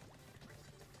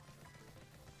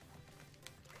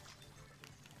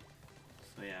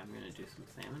 So yeah, I'm gonna do some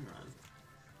Salmon Run.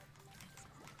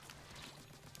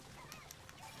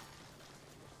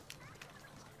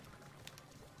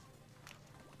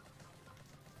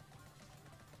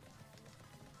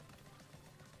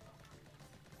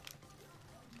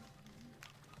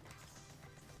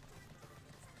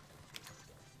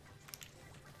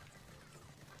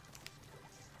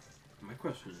 My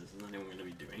question is anyone going to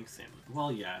be doing Salmon?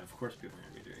 Well, yeah, of course people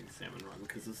are going to be doing Salmon Run,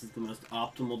 because this is the most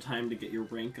optimal time to get your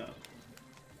rank up.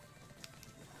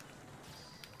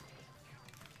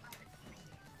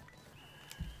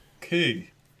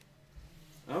 Okay.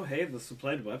 Oh, hey, the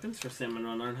supplied weapons for Salmon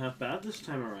Run aren't half bad this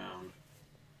time around.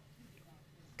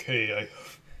 Okay, I'm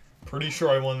pretty sure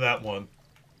I won that one.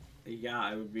 Yeah,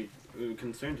 I would be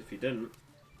concerned if you didn't.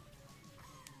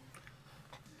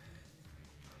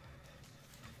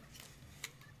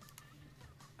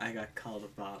 I got called a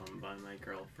bottom by my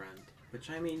girlfriend.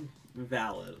 Which, I mean,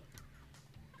 valid.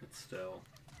 But still.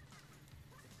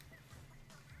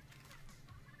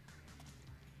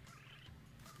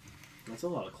 That's a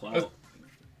lot of clout.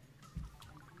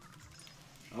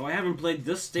 Oh, I haven't played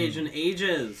this stage in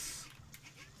ages!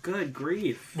 Good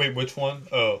grief. Wait, which one?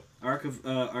 Oh.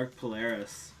 Arc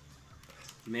Polaris.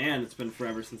 Man, it's been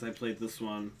forever since I played this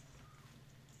one.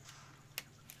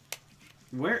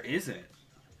 Where is it?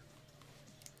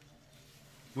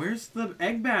 Where's the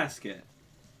egg basket?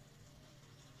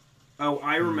 Oh,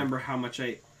 I remember how much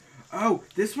I... Oh,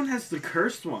 this one has the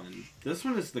cursed one. This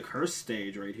one is the cursed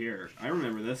stage right here. I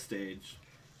remember this stage.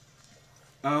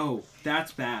 Oh,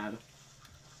 that's bad.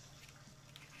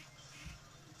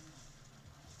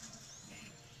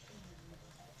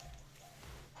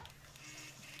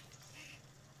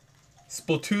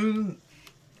 Splatoon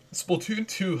Splatoon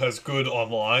 2 has good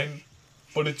online,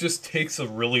 but it just takes a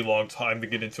really long time to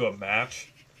get into a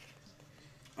match.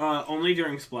 Only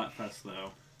during Splatfest,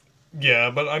 though.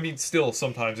 Yeah, but I mean, still,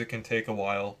 sometimes it can take a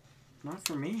while. Not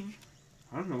for me.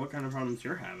 I don't know what kind of problems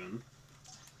you're having.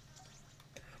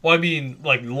 Well, I mean,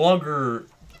 like, longer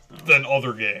Oh. than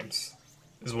other games,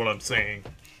 is what I'm saying.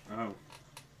 Oh.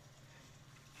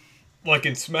 Like,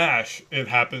 in Smash, it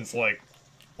happens, like,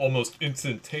 almost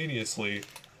instantaneously,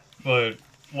 but,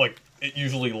 like, it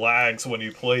usually lags when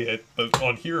you play it, but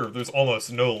on here, there's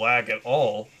almost no lag at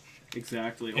all.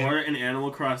 Exactly. Yeah. Or in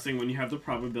Animal Crossing when you have the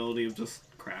probability of just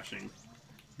crashing.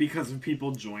 Because of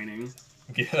people joining.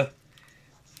 Yeah.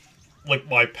 Like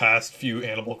my past few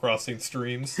Animal Crossing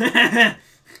streams. And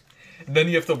then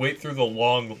you have to wait through the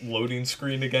long loading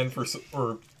screen again for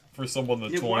someone to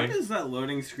join. Why does that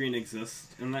loading screen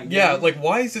exist in that game? Yeah, like,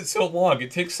 why is it so long?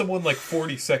 It takes someone like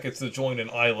 40 seconds to join an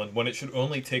island when it should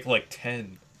only take like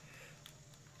 10.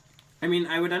 I mean,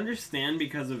 I would understand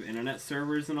because of internet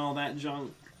servers and all that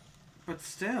junk, but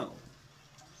still.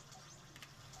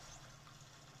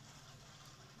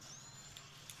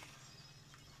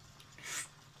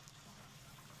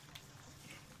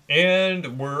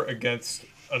 And we're against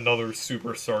another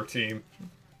superstar team.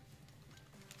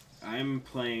 I'm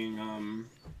playing Salmon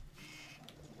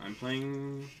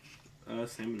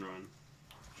Run.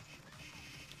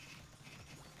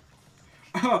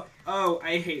 Oh,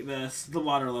 I hate this. The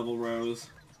water level rose.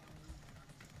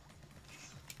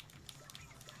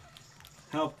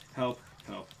 Help, help,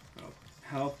 help, help,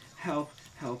 help, help,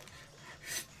 help.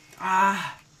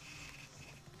 Ah!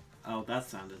 Oh, that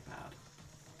sounded bad.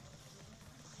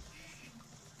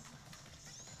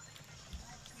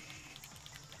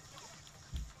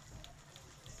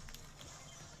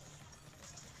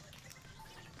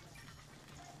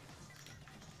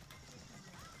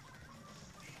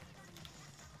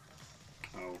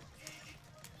 Oh.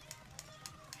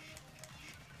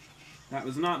 That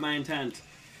was not my intent.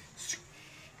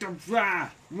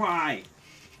 Why?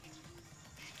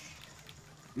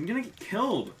 I'm gonna get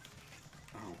killed.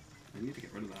 Oh, I need to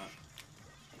get rid of that.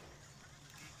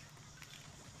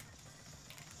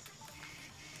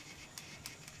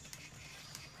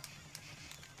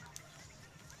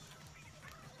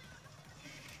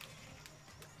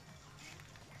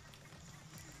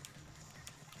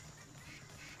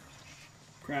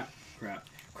 Crap, crap,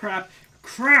 crap,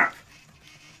 crap!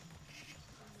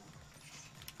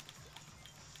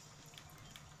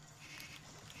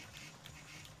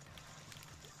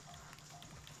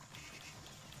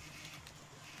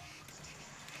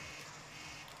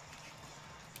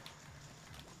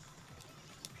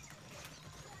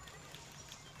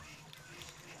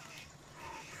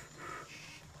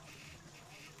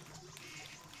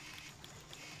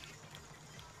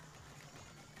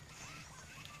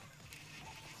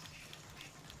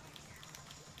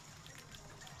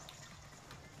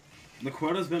 The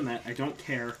quota's been met. I don't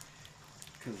care.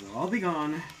 Because they'll all be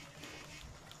gone.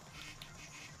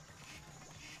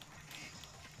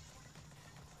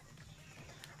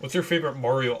 What's your favorite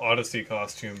Mario Odyssey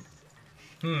costume?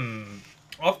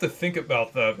 I'll have to think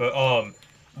about that, but,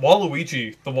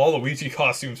 Waluigi. The Waluigi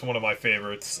costume's one of my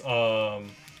favorites. Oh,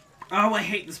 I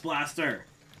hate this blaster!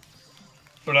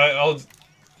 But I'll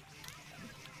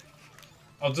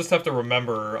just have to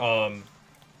remember,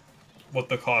 what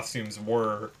the costumes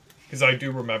were, because I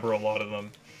do remember a lot of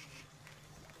them.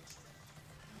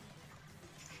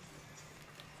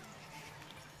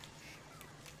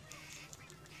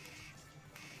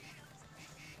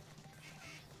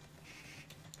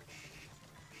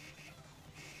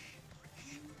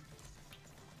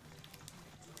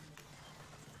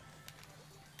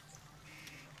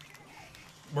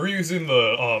 We're using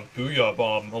the, Booyah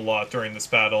Bomb a lot during this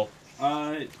battle.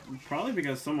 Probably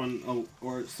because someone or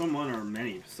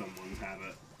many someones have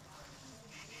it.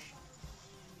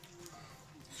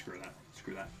 Screw that.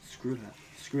 Screw that. Screw that.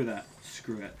 Screw that.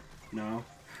 Screw it. No.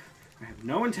 I have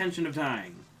no intention of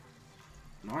dying.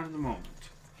 Not in the moment.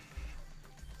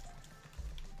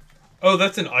 Oh,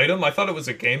 that's an item? I thought it was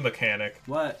a game mechanic.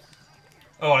 What?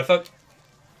 Oh, I thought...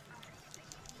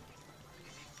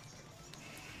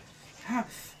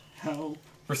 Help.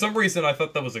 For some reason, I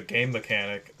thought that was a game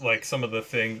mechanic. Like, some of the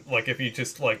thing... Like, if you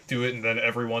just, like, do it and then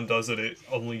everyone does it, it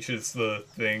unleashes the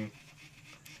thing.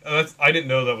 And I didn't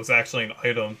know that was actually an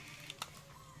item.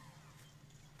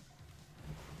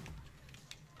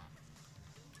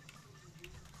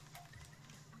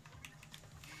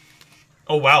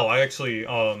 Oh, wow, I actually,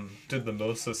 did the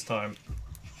most this time.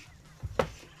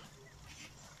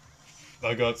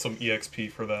 I got some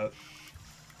EXP for that.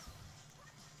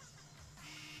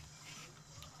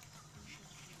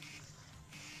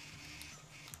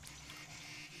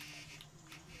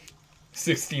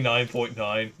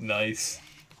 69.9. Nice.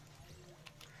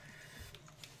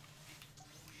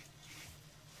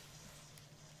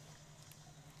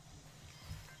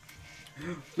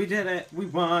 We did it! We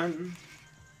won!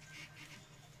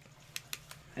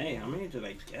 Hey, how many did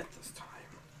I get this time?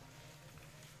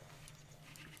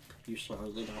 You sure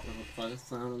they don't want to play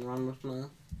sound and run with me?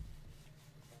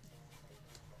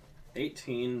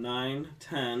 18, 9,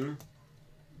 10.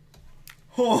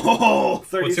 Oh,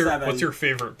 37. What's your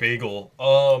favorite bagel?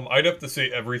 I'd have to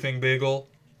say everything bagel.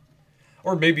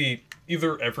 Or maybe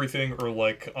either everything or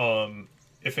like,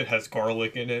 if it has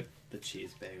garlic in it. The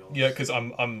cheese bagels. Yeah, because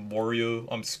I'm Wario.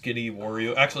 I'm skinny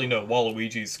Wario. Actually, no,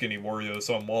 Waluigi's skinny Wario,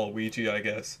 so I'm Waluigi, I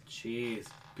guess. Cheese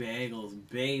bagels,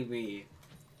 baby.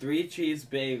 3 cheese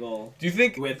bagel. Do you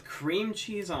think with cream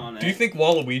cheese on it? Do you think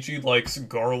Waluigi likes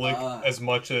garlic as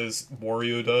much as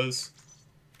Wario does?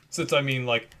 Since I mean,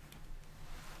 like,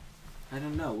 I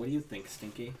don't know. What do you think,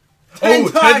 Stinky?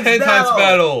 10 times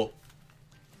battle.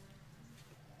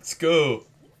 Let's go.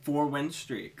 4-win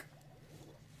streak.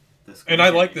 And I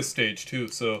like this stage too,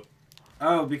 so.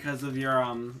 Oh, because of your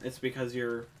it's because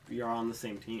you're on the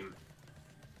same team.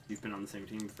 You've been on the same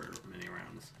team for many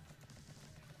rounds.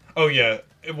 Oh yeah.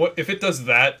 If it does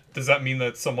that, does that mean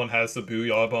that someone has the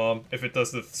Booyah Bomb? If it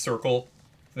does the circle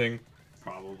thing?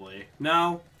 Probably.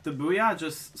 No, the Booyah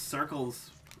just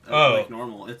circles like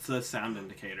normal. It's a sound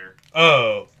indicator.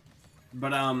 Oh.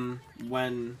 But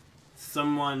when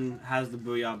someone has the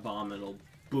Booyah Bomb, it'll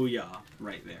Booyah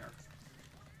right there.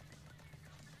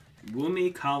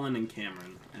 Woomy, Colin, and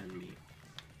Cameron, and me.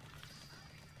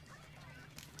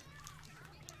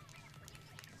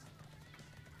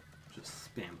 Just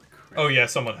spam the crap. Oh yeah,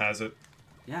 someone has it.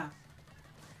 Yeah.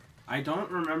 I don't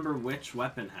remember which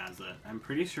weapon has it. I'm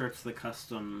pretty sure it's the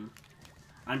custom...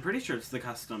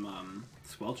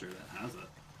 Squelcher that has it.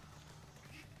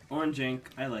 Orange ink.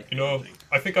 I like orange ink.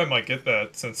 I think I might get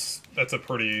that since that's a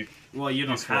pretty... Well, you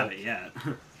don't have it yet.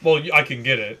 Well, I can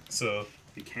get it, so...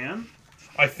 You can?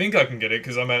 I think I can get it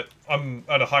because I'm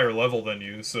at a higher level than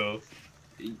you, so.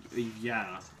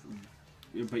 Yeah,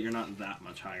 but you're not that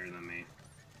much higher than me.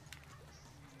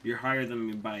 You're higher than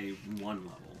me by 1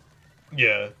 level.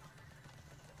 Yeah.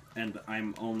 And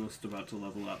I'm almost about to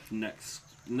level up. Next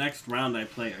round I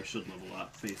play, I should level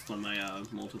up based on my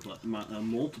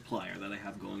multiplier that I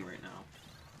have going right now.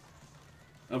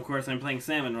 Of course, I'm playing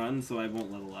Salmon Run, so I won't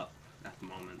level up at the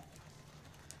moment.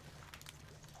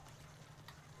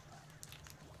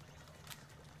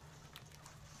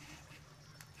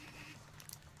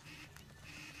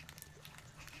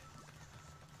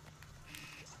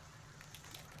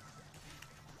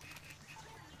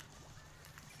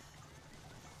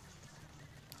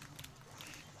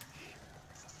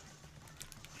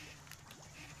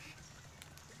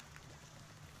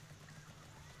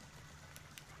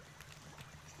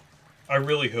 I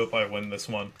really hope I win this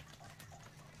one.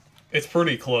 It's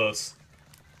pretty close.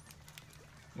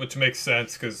 Which makes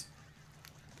sense, because...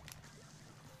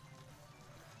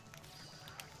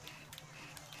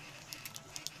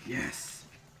 Yes!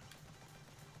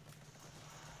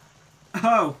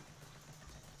 Oh!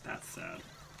 That's sad.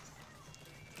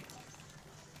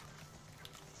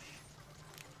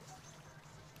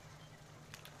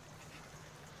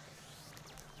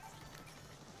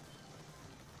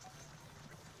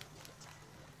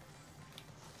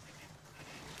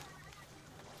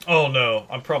 Oh no,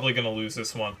 I'm probably gonna lose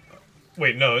this one.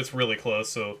 Wait, no, it's really close,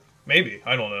 so maybe,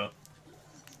 I don't know.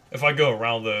 If I go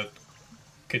around the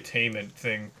containment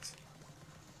thing.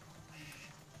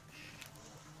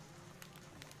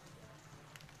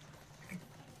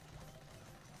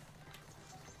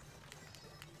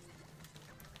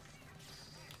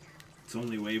 It's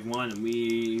only wave 1 and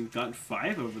we got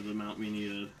 5 over the amount we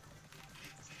needed.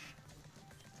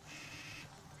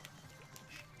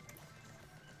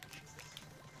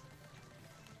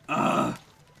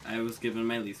 I was given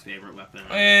my least favorite weapon.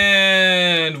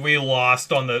 And we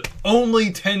lost on the only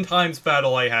 10 times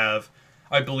battle I have.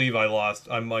 I believe I lost.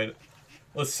 I might...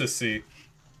 Let's just see.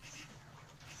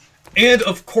 And,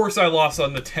 of course, I lost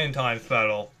on the 10 times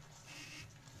battle.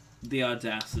 The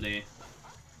audacity.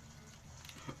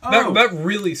 That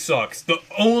really sucks. The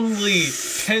only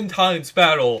 10 times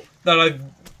battle that I've...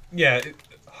 Yeah.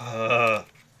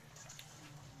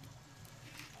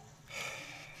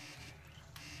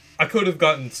 I could have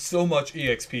gotten so much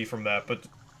EXP from that, but...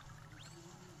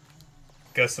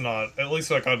 Guess not. At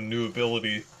least I got a new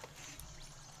ability.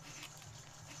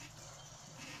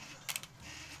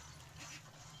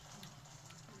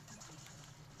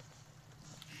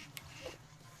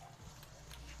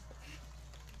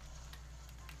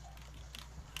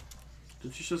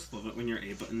 Don't you just love it when your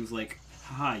A button's like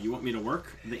Haha, you want me to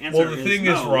work? The answer Well, the is thing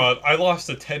no. is, Rod, I lost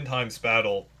a 10 times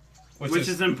battle. Which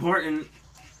is important,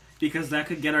 because that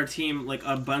could get our team, like,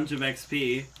 a bunch of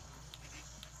XP.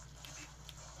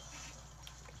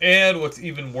 And what's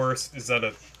even worse is that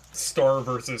a star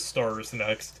versus star is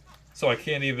next. So I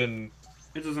can't even...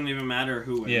 It doesn't even matter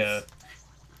who wins. Yeah.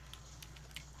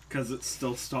 Because it's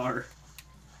still star.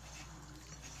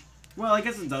 Well, I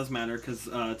guess it does matter, because,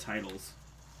 titles.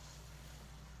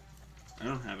 I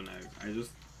don't have an egg. I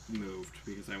just moved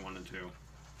because I wanted to.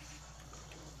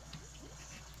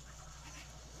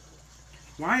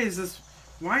 Why is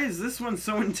this one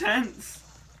so intense?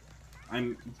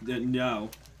 No.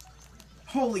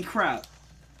 Holy crap.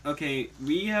 Okay,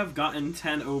 we have gotten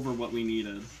 10 over what we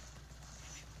needed.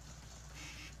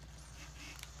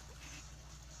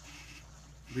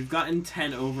 We've gotten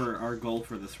 10 over our goal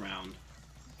for this round.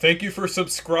 Thank you for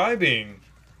subscribing,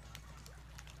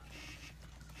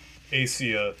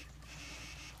 Asia.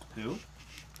 Who?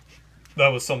 That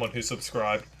was someone who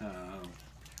subscribed. Oh.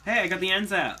 Hey, I got the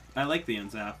N-Zap. I like the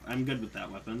N-Zap. I'm good with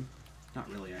that weapon. Not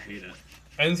really, I hate it.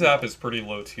 N-Zap is pretty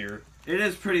low tier. It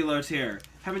is pretty low tier.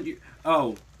 Haven't you...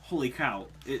 Oh, holy cow.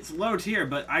 It's low tier,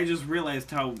 but I just realized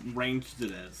how ranged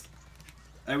it is.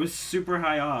 I was super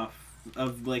high off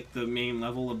of, like, the main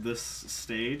level of this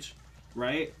stage,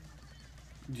 right?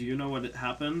 Do you know what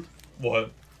happened?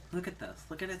 What? Look at this.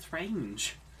 Look at its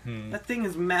range. Hmm. That thing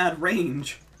is mad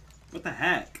range. What the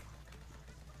heck?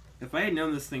 If I had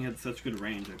known this thing had such good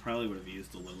range, I probably would have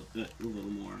used a little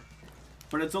more.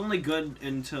 But it's only good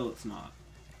until it's not.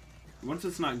 Once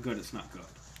it's not good, it's not good.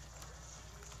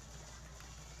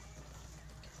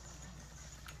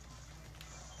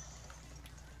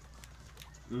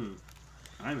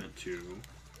 I meant to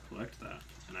collect that,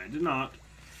 and I did not.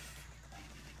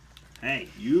 Hey,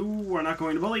 you are not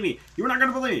going to bully me! You are not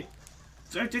going to bully me!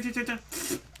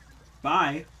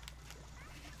 Bye.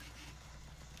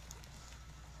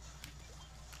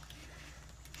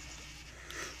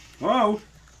 Oh!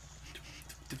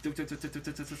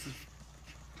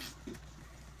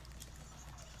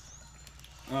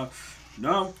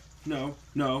 No, no,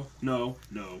 no, no,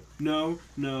 no, no,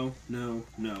 no, no,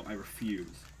 no, I refuse.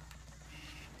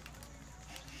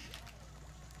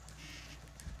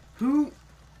 Who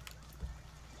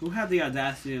had the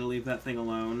audacity to leave that thing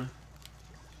alone?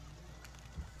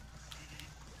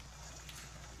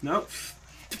 Nope.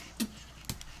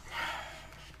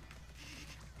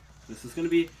 This is gonna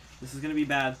be bad. This is gonna be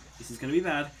bad. This is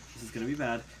gonna be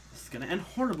bad. This is gonna end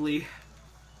horribly.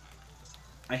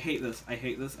 I hate this. I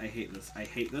hate this. I hate this. I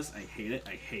hate this. I hate it.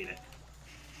 I hate it.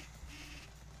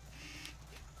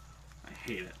 I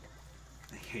hate it.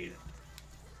 I hate it.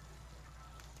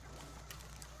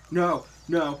 No.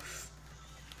 No.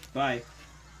 Bye.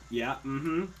 Yeah.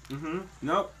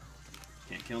 Nope.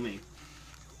 Can't kill me.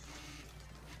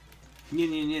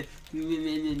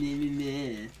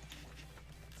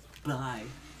 Bye.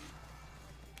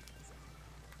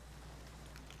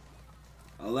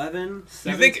 11,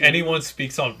 17, You think anyone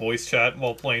speaks on voice chat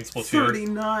while playing Splatoon?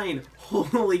 39!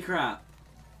 Holy crap.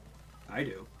 I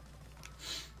do.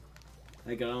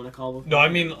 I got on a call before. No, I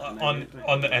mean on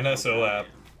the NSO app.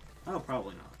 Oh,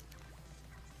 probably not.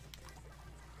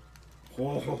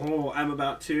 Oh, I'm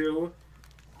about to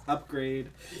upgrade.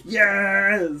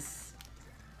 Yes!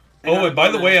 Oh, and by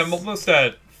the way, I'm almost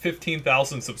at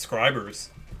 15,000 subscribers.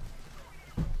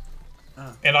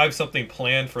 Oh. And I have something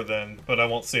planned for them, but I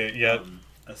won't say it yet.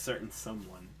 A certain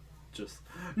someone just...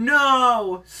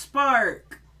 No!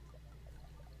 Spark!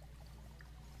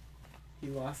 He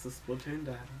lost the Splatoon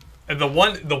data. And the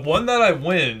one that I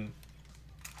win...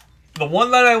 The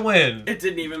one that I win... It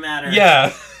didn't even matter.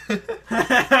 Yeah.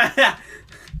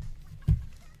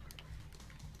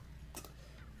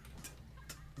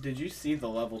 Did you see the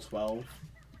level 12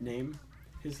 name?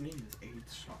 His name is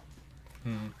AIDS Shop.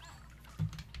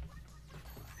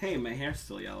 Hey, my hair's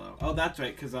still yellow. Oh, that's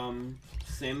right, because,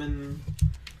 Salmon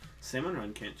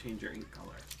Run can't change your ink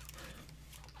color.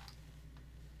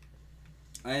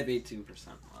 I have 18%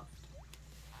 left.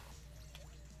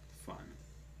 Fun.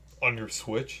 On your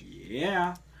Switch?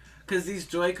 Yeah. Because these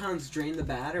Joy-Cons drain the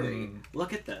battery.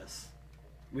 Look at this.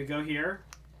 We go here.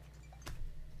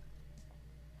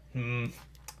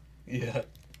 Yeah.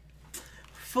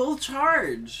 Full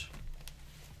charge.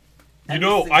 You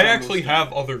know, I actually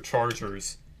have other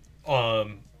chargers.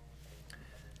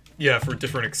 Yeah, for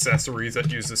different accessories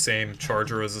that use the same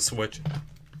charger as a Switch.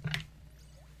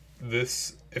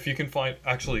 This, if you can find,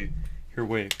 actually, here,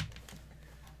 wait.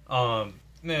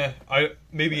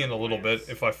 Maybe in a little bit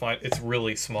if I find, it's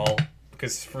really small.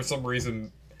 Because for some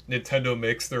reason, Nintendo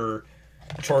makes their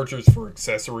chargers for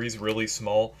accessories really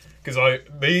small, because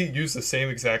they use the same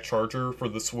exact charger for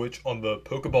the Switch on the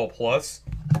Pokeball Plus,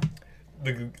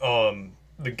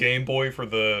 the Game Boy for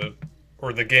the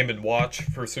Game and Watch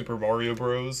for Super Mario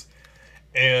Bros,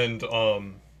 and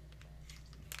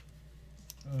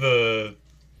the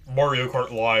Mario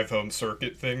Kart Live home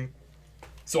circuit thing.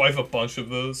 So I have a bunch of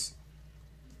those.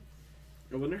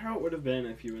 I wonder how it would have been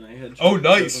if you and I had. Oh,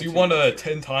 nice! You won a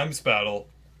 10 times battle.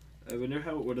 I wonder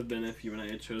how it would have been if you and I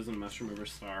had chosen Mushroom over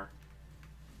Star.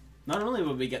 Not only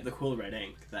would we get the cool red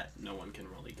ink that no one can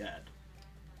really get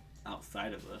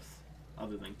outside of this,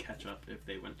 other than Ketchup if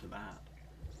they went to that.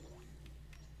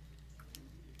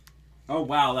 Oh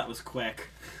wow, that was quick.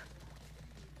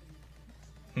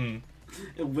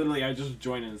 Literally, I just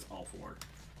joined and it's all four.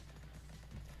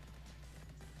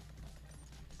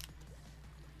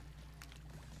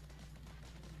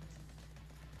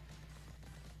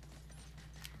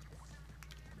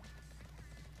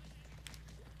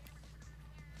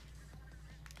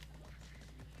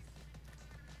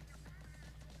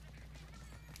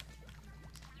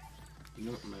 You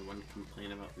know what my one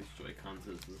complaint about these Joy-Cons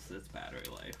is its battery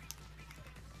life.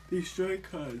 These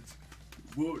Joy-Cons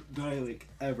won't die like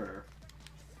ever.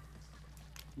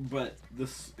 But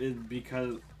this is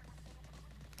because...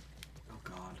 Oh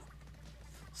god.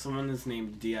 Someone is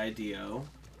named DIDO.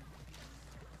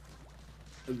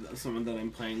 Someone that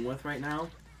I'm playing with right now.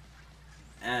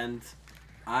 And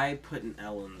I put an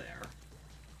L in there.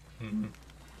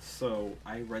 So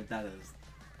I read that as...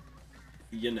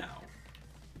 You know.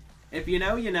 If you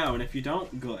know, you know, and if you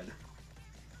don't, good.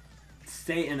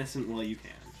 Stay innocent while you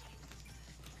can.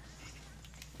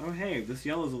 Oh hey, this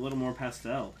yellow's a little more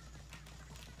pastel.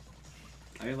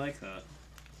 I like that.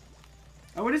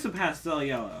 Oh, it is a pastel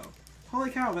yellow. Holy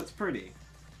cow, that's pretty.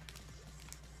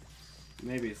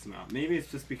 Maybe it's not. Maybe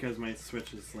it's just because my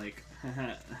Switch is like,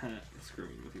 haha,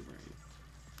 screwing with your brain.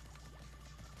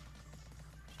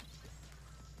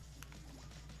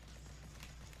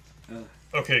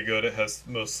 Okay, good. It has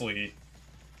mostly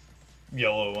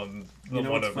yellow on the you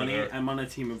know one what's over funny? there. I'm on a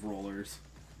team of rollers.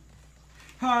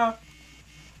 Ha!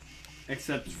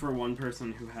 Except for one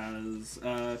person who has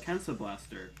Kensa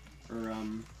Blaster. Or,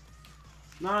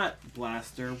 not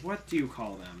Blaster. What do you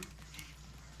call them?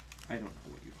 I don't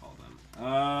know what you call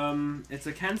them. It's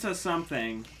a Kensa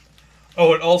something.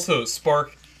 Oh, and also,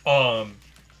 Spark,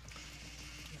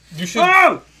 you should...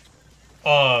 Oh!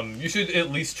 You should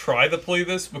at least try to play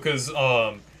this, because,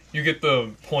 you get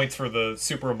the points for the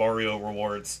Super Mario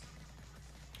rewards.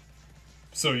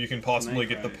 So you can possibly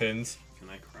get the pins. Can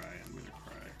I cry? I'm gonna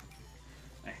cry.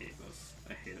 I hate this.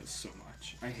 I hate it so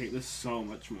much. I hate this so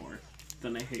much more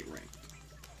than I hate ranked.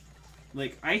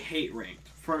 Like, I hate ranked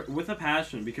with a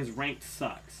passion because ranked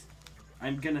sucks.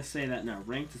 I'm gonna say that now.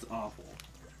 Ranked is awful.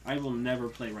 I will never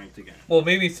play ranked again. Well,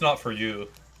 maybe it's not for you.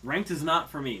 Ranked is not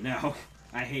for me. No,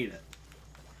 I hate it.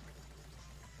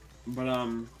 But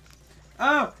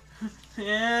oh,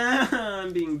 yeah,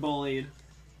 I'm being bullied.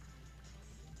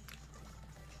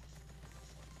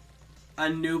 A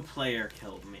new player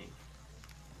killed me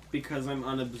because I'm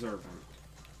unobservant.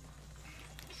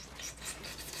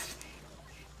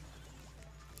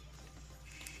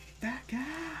 Back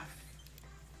off.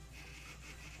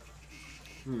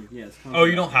 Yes. Oh,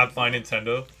 you don't have My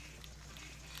Nintendo?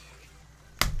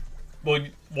 Well,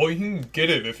 you can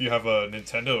get it if you have a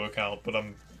Nintendo account, but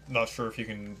I'm not sure if you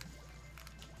can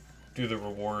do the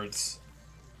rewards.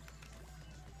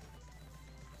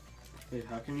 Wait,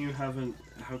 how can you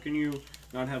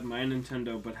not have My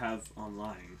Nintendo but have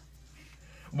online?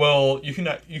 Well, you can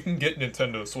get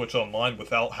Nintendo Switch Online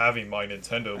without having My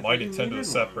Nintendo. My Nintendo is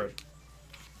separate.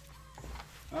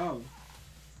 Oh.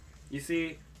 You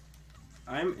see,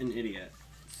 I'm an idiot,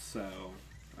 so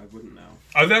I wouldn't know.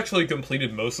 I've actually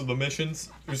completed most of the missions.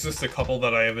 There's just a couple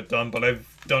that I haven't done, but I've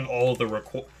done all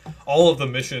of the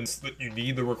missions that you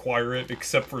need to require it,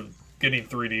 except for getting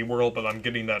 3D World, but I'm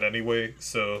getting that anyway,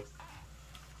 so...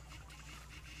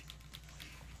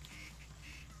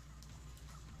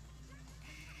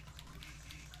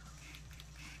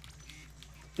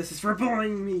 This is for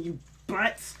bullying me, you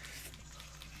butts!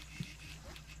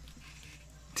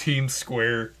 Team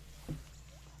Square.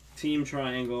 Team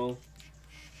Triangle.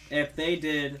 If they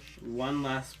did one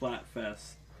last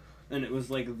Splatfest, and it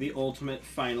was like the ultimate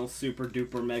final super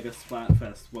duper mega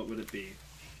Splatfest, what would it be?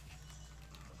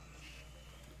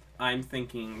 I'm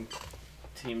thinking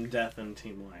Team Death and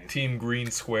Team Life. Team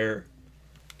Green Square.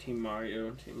 Team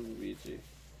Mario, Team Luigi.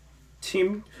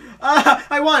 Team... Ah!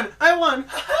 I won! I won!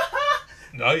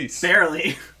 Nice.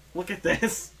 Barely. Look at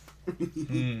this.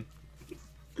 Mm.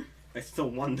 I still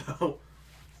won, though.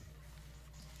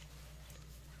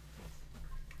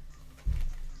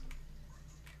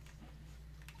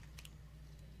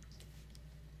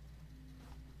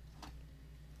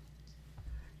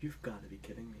 You've got to be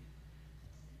kidding me.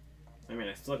 I mean,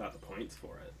 I still got the points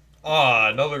for it. Ah,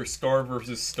 another star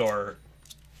versus star.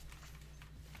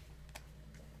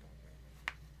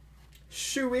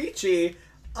 Shuichi,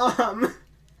 I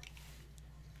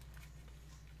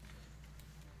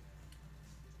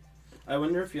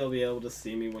wonder if you'll be able to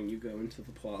see me when you go into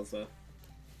the plaza.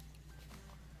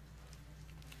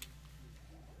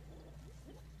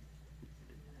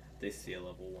 They see a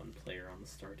level 1 player on the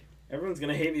star team. Everyone's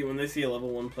gonna hate me when they see a level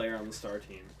 1 player on the star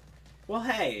team. Well,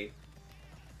 hey,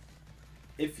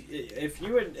 if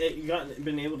you had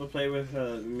been able to play with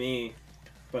me,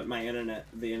 but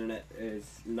the internet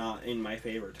is not in my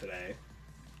favor today.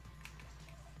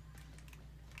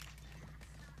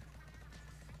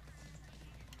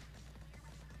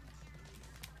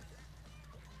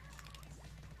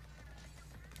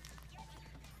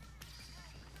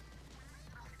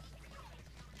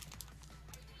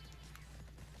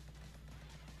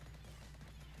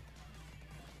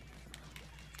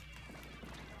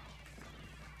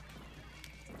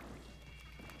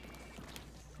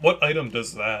 What item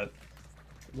does that?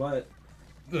 What?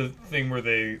 The thing where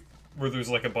there's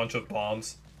like a bunch of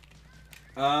bombs.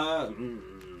 I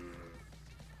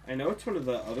know it's one of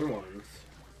the other ones.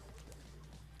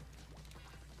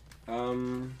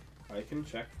 I can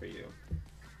check for you.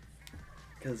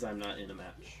 Because I'm not in a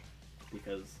match.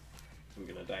 Because I'm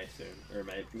gonna die soon. Or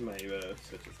my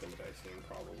Switch is gonna die soon,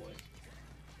 probably.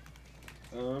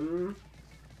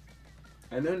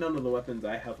 I know none of the weapons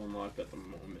I have unlocked at the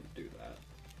moment do that.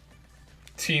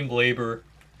 Team Labor.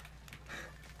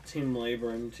 Team Labor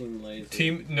and Team Lazy.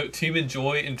 Team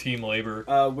Enjoy and Team Labor.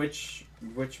 Which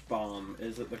bomb?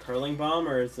 Is it the curling bomb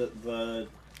or is it the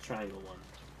triangle one?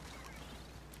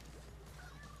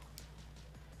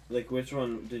 Like, which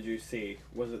one did you see?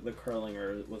 Was it the curling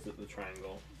or was it the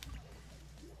triangle?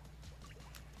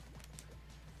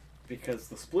 Because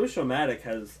the Splatfest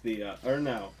has the, or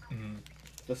no. Mm-hmm.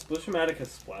 The Splatfest has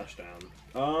Splashdown.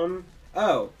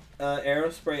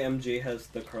 Aerospray MG has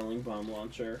the curling bomb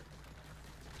launcher.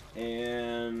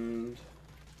 And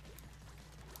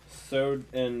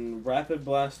Rapid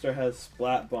Blaster has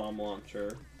Splat Bomb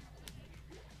Launcher.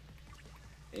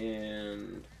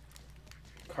 And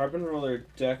Carbon Roller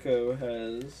Deco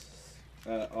has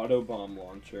Auto Bomb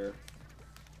Launcher.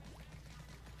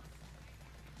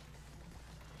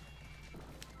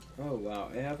 Oh wow,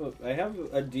 I have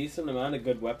a decent amount of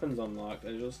good weapons unlocked.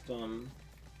 I just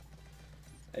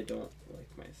I don't like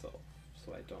myself,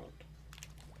 so I don't.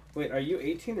 Wait, are you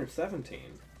 18 or 17?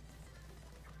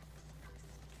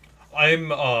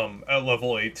 I'm at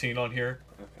level 18 on here.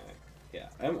 Okay. Yeah,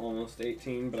 I'm almost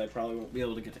 18, but I probably won't be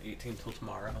able to get to 18 till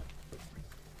tomorrow.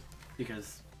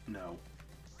 Because no.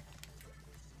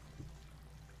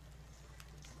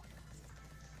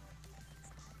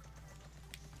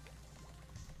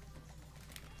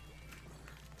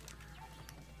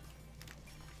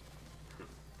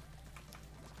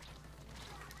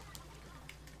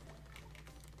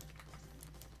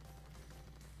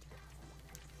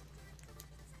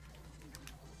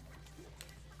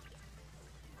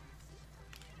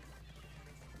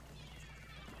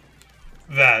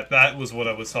 That was what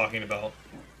I was talking about.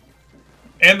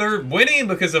 And they're winning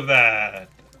because of that.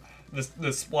 The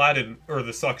splatted, or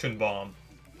the suction bomb.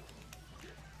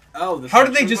 Oh, how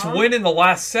did they just win in the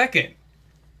last second?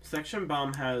 Suction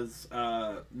bomb has,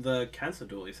 the Kensa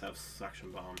dualies have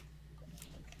suction bomb.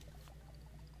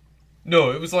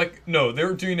 No, it was like, no, they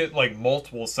were doing it like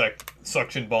multiple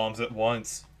suction bombs at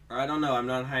once. I don't know, I'm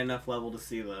not high enough level to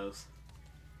see those.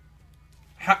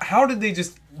 How did they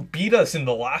just beat us in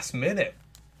the last minute?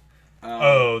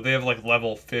 Oh, they have like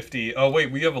level 50. Oh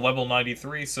wait, we have a level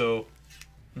 93, so...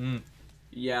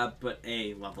 Yeah, but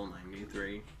a level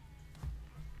 93.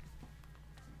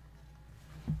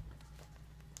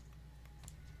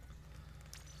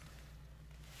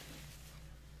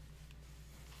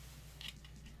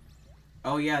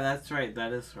 Oh yeah, that's right,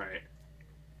 that is right.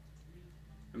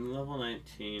 I'm level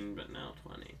 19, but now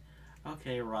 20.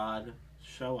 Okay, Rod,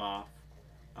 show off.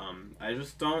 I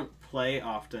just don't play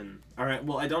often. Alright,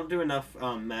 well, I don't do enough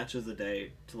matches a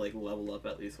day to, like, level up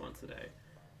at least once a day.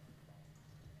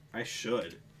 I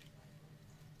should.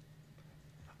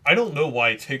 I don't know why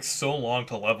it takes so long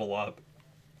to level up.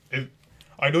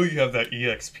 I know you have that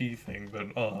EXP thing, but,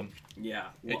 yeah,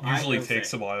 well, it usually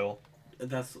takes a while.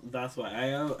 That's why.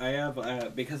 I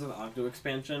have, because of Octo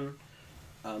expansion,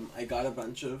 I got a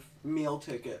bunch of meal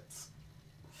tickets.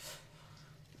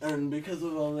 And because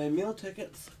of all my meal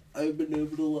tickets, I've been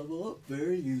able to level up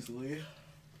very easily.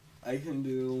 I can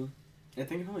do... I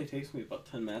think it only takes me about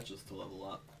 10 matches to level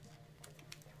up.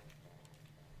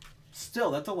 Still,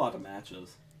 that's a lot of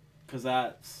matches. Because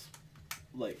that's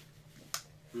like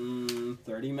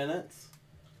 30 minutes.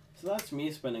 So that's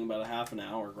me spending about a half an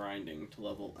hour grinding to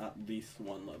level at least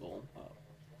one level up.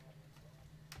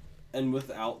 And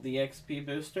without the XP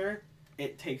booster,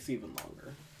 it takes even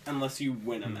longer. Unless you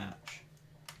win a match.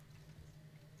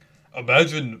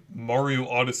 Imagine Mario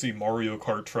Odyssey Mario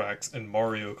Kart tracks in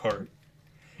Mario Kart.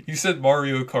 You said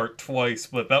Mario Kart twice,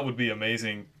 but that would be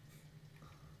amazing.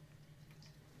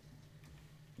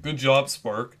 Good job,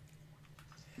 Spark.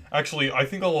 Actually, I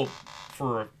think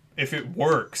if it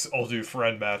works, I'll do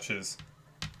friend matches.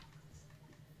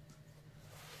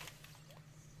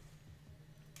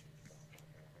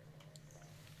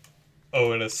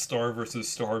 Oh, and a star versus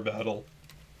star battle.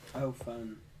 Oh,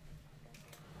 fun.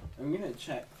 I'm gonna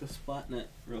check the Splatnet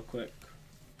real quick.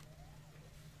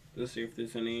 To see if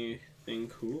there's anything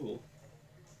cool.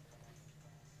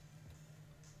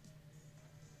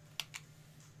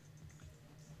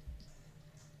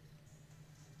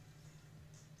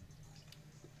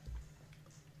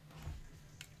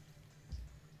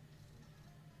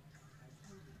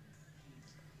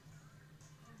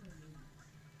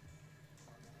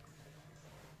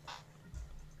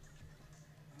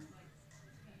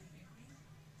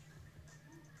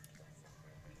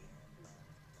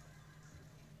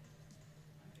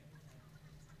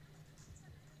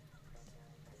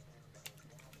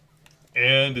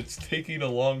 And it's taking a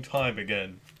long time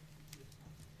again.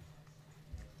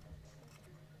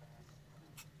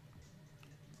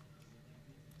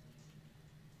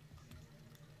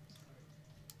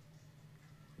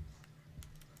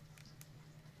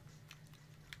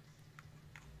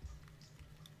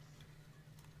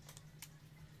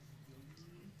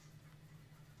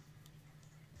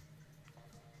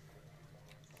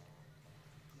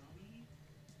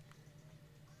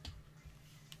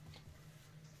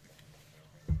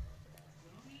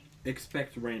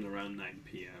 Expect rain around 9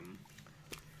 p.m.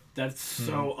 That's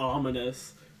so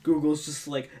ominous. Google's just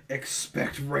like,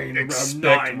 expect rain around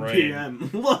 9 p.m.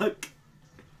 Look!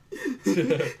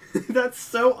 That's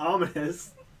so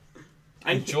ominous.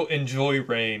 Enjoy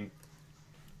rain.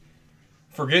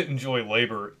 Forget enjoy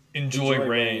labor. Enjoy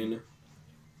rain.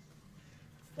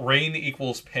 Rain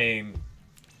equals pain.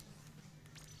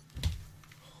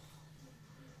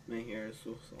 My hair is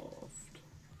so soft.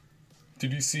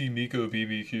 Did you see Miko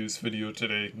BBQ's video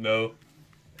today? No.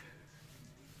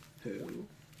 Who?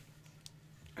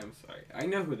 I'm sorry. I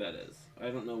know who that is. I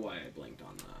don't know why I blinked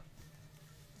on that.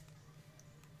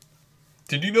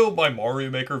 Did you know my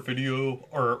Mario Maker video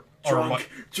Drunk!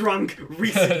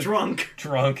 Reese drunk!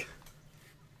 Drunk.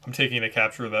 I'm taking a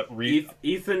capture of that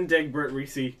Ethan Degbert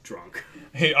Reese drunk.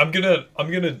 Hey, I'm gonna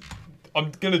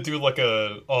do like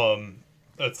a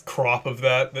crop of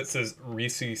that says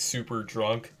Reese super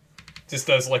drunk. Just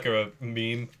as like a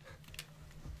meme.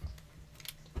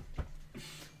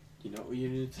 You know what you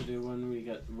need to do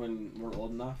when we're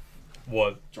old enough?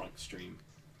 What? Drunk stream.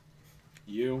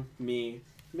 You, me,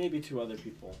 maybe 2 other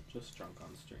people, just drunk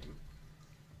on stream.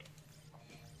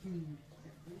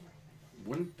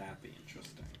 Wouldn't that be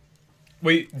interesting?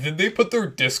 Wait, did they put their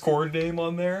Discord name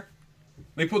on there?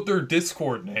 They put their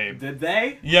Discord name. Did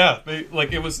they? Yeah,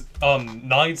 it was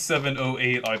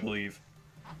 9708, I believe.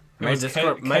 My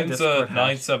Discord Kenza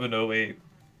 9708.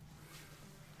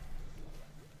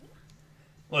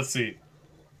 Let's see.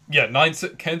 Yeah,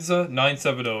 Kenza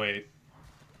 9708.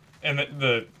 And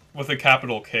the with a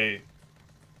capital K.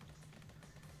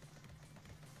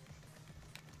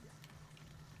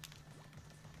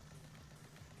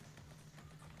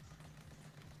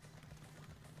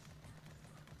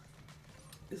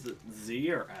 Is it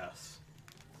Z or S?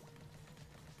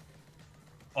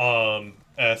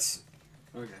 S.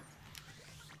 Okay.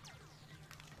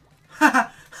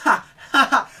 Ha ha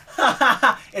ha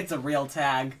ha! It's a real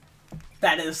tag.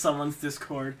 That is someone's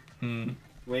Discord.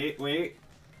 Wait.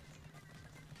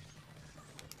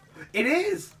 It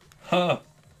is! Huh.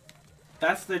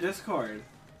 That's the Discord.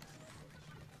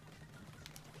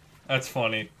 That's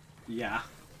funny. Yeah.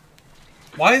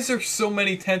 Why is there so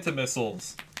many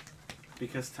Tentamissiles?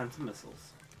 Because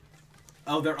Tentamissiles.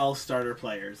 Oh, they're all starter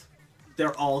players.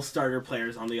 They're all starter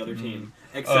players on the other team.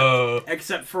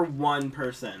 Except for one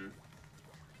person.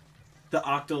 The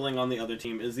Octoling on the other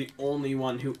team is the only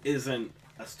one who isn't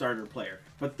a starter player.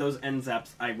 But those NZAPs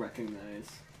I recognize.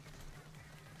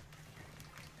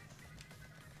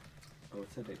 Oh,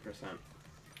 it's at 8%.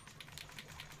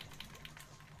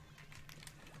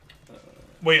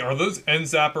 Wait, are those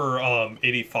NZapper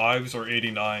 85s or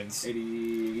 89s?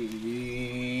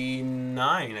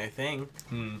 89, I think.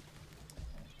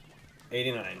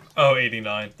 89. Oh,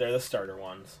 89. They're the starter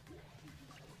ones.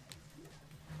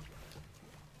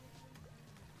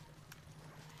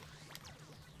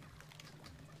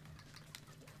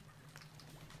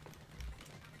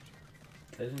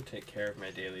 I didn't take care of my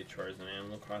daily chores in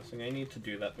Animal Crossing. I need to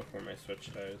do that before my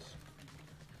Switch dies.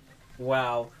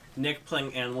 Wow, Nick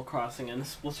playing Animal Crossing in a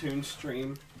Splatoon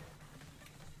stream.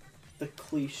 The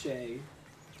cliche.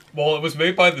 Well, it was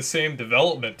made by the same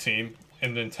development team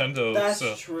in Nintendo.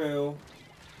 That's true.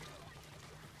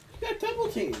 You got double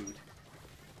teamed.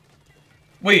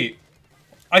 Wait,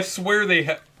 I swear they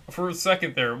had for a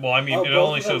second there. Well, I mean, it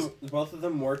only shows both of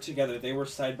them were together. They were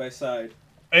side by side.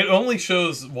 It only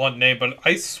shows one name, but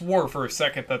I swore for a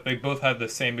second that they both had the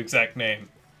same exact name.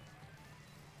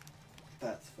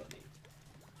 That's funny.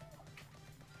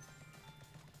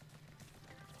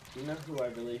 You know who I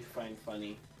really find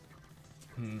funny?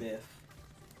 Biff.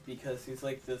 Because he's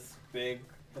like this big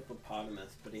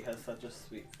hippopotamus, but he has such a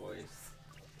sweet voice.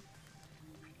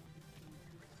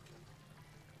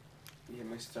 Yeah,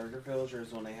 my starter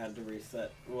villagers when I had to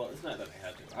reset. Well, it's not that I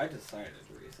had to. I decided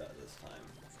to reset this time.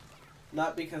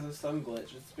 Not because of some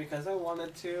glitch, it's because I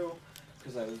wanted to.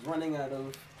 Because I was running out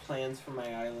of plans for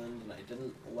my island and I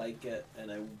didn't like it.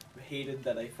 And I hated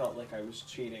that I felt like I was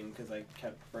cheating because I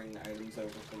kept bringing items over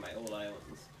from my old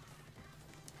islands.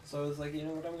 So I was like, you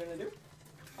know what I'm going to do?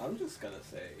 I'm just going to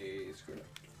say screw it.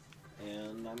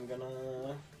 And I'm going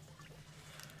to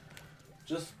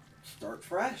just start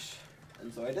fresh.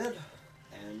 And so I did.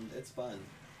 And it's fun.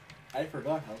 I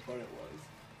forgot how fun it was.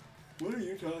 What are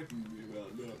you talking to me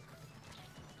about, Nick?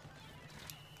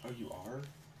 Oh, you are?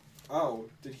 Oh,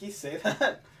 did he say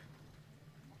that?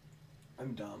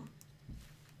 I'm dumb.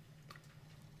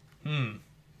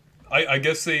 I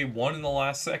guess they won in the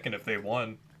last second if they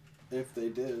won. If they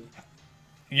did.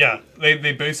 Yeah,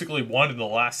 they basically won in the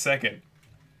last second.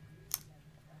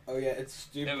 Oh yeah, it's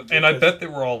stupid. And I bet they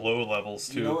were all low levels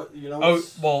too. You know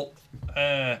well,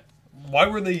 why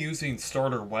were they using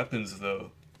starter weapons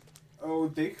though? Oh,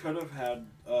 they could have had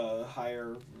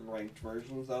higher ranked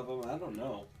versions of them. I don't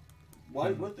know.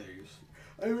 Why would they use?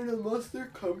 I mean, unless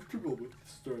they're comfortable with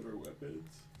the starter weapons.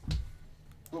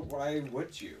 But why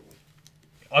would you?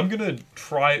 I'm gonna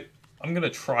try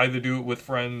to do it with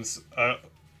friends.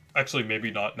 Actually, maybe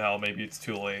not now. Maybe it's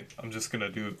too late. I'm just gonna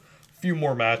do a few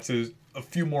more matches,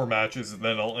 and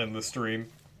then I'll end the stream.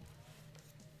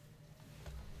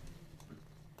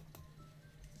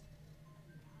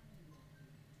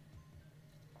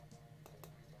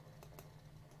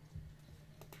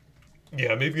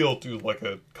 Yeah, maybe I'll do like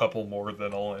a couple more,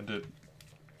 then I'll end it.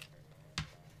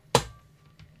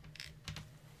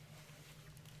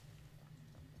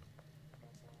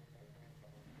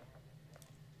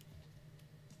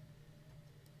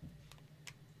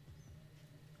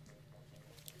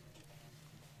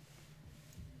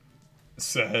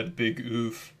 Sad big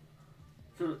oof.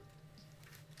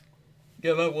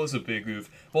 Yeah, that was a big oof.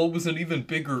 Well, it was an even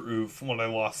bigger oof when I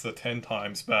lost the 10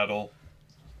 times battle.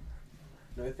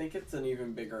 No, I think it's an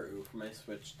even bigger oof. My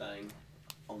Switch dying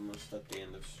almost at the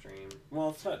end of stream.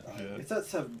 Well, it's not dying. Yeah. It's at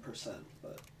 7%,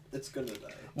 but it's gonna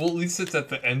die. Well, at least it's at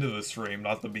the end of the stream,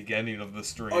 not the beginning of the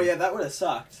stream. Oh yeah, that would have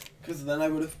sucked. Because then I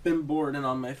would have been bored and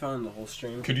on my phone the whole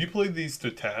stream. Could you play these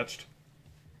detached?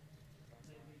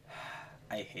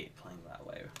 I hate playing that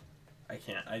way. I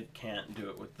can't do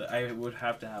it with the... I would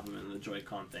have to have them in the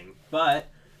Joy-Con thing. But,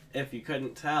 if you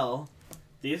couldn't tell,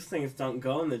 these things don't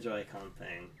go in the Joy-Con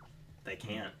thing. They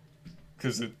can't.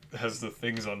 Because it has the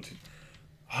things on...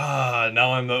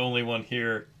 now I'm the only one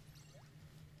here.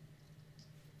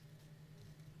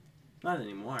 Not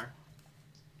anymore.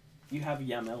 You have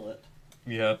Yamillet.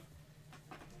 Yeah.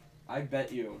 I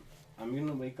bet you I'm going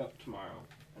to wake up tomorrow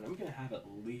and I'm going to have at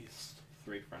least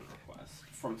 3 friend requests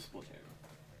from Splatoon.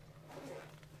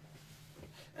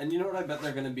 And you know what I bet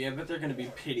they're going to be? I bet they're going to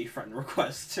be pity friend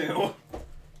requests too.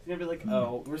 They're going to be like,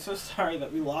 oh, we're so sorry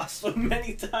that we lost so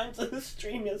many times on the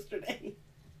stream yesterday.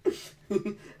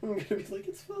 I'm going to be like,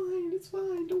 it's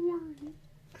fine, don't worry.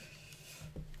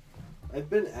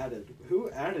 I've been added. Who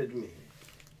added me?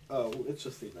 Oh, it's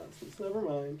just the announcements. Never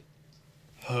mind.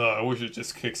 I wish it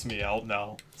just kicks me out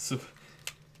now.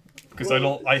 Because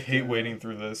Well, I hate waiting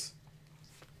through this.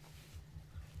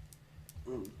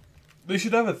 They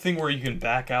should have a thing where you can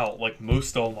back out, like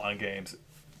most online games.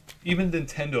 Even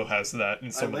Nintendo has that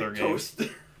in some of their games.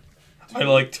 I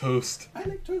like toast. I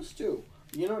like toast too.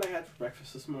 You know what I had for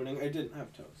breakfast this morning? I didn't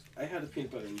have toast. I had a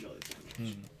peanut butter and jelly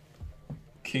sandwich.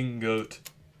 King Goat.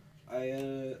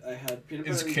 I had peanut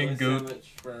butter and jelly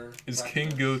sandwich for breakfast. Is King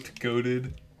Goat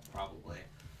goated? Probably.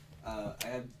 I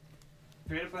had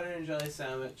peanut butter and jelly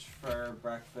sandwich for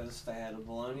breakfast. I had a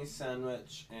bologna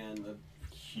sandwich and a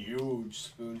huge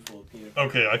spoonful of peanut butter.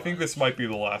 Okay, I think this might be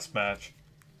the last match.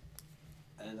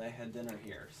 And I had dinner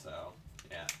here, so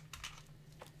yeah.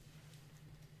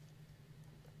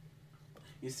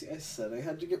 You see, I said I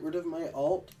had to get rid of my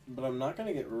alt, but I'm not going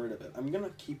to get rid of it. I'm going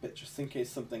to keep it just in case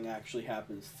something actually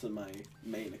happens to my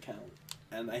main account,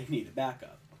 and I need a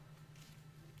backup.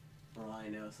 Well, I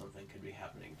know something could be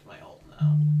happening to my alt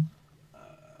now.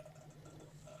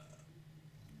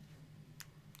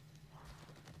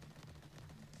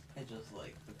 I just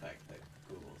like the fact that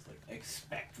Google's like,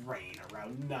 expect rain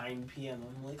around 9 p.m.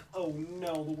 I'm like, oh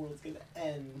no, the world's gonna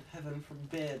end. Heaven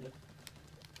forbid.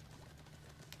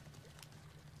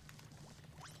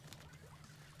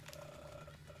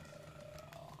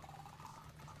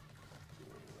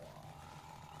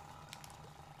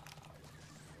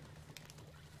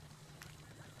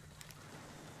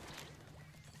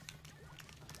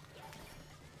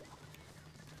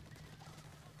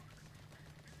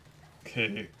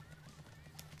 Okay.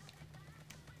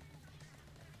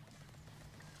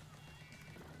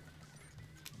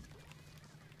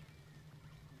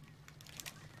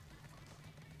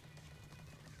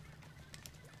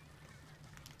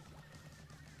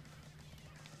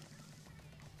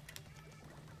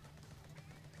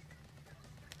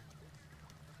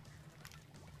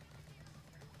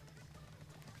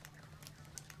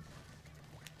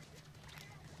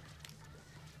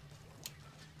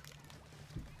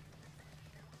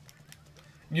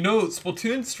 You know,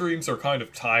 Splatoon streams are kind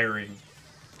of tiring.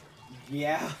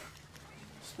 Yeah.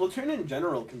 Splatoon in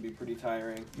general can be pretty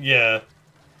tiring. Yeah.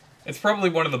 It's probably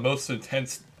one of the most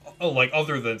intense, like,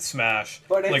 other than Smash.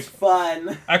 But it's like,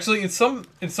 fun. Actually, in some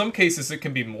cases, it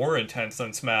can be more intense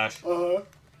than Smash. You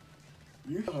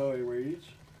know how I rage.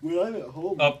 When I'm at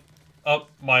home. Up,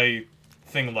 my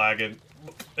thing lagged.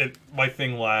 My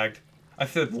thing lagged. I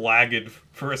said lagged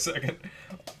for a second.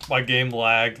 My game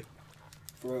lagged.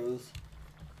 Froze.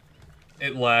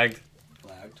 It lagged.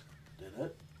 Lagged. Did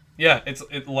it? Yeah,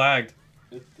 it lagged.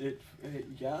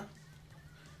 Yeah.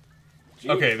 Jeez,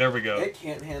 okay, there we go. It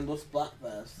can't handle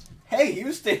Splatfest. Hey,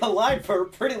 you stayed alive for a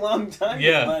pretty long time,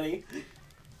 yeah, buddy.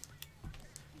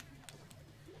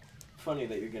 Funny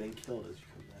that you're getting killed as you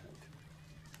come back.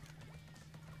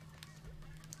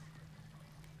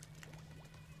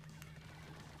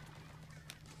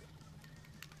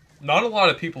 Not a lot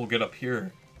of people get up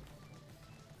here.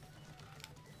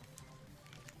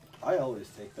 I always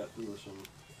take that position.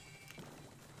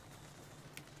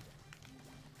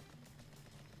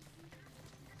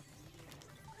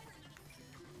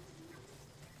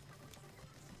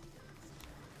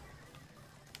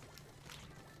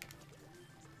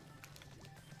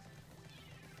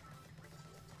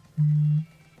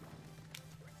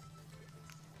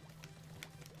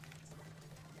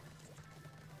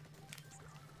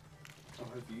 Oh,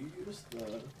 have you used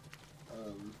the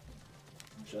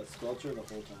Jet Squelcher the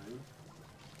whole time?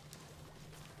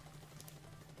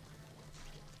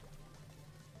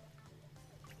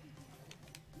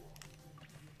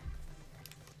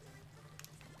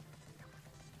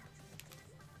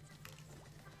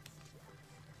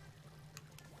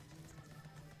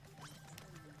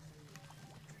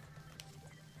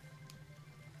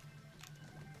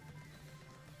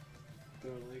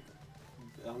 They're like,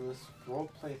 on this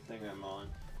roleplay thing I'm on,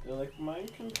 they're like,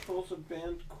 mind control's a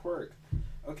banned quirk.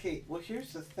 Okay, well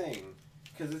here's the thing,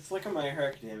 because it's like a My Hero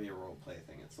Academia roleplay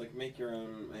thing. It's like make your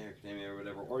own My Hero Academia or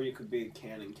whatever, or you could be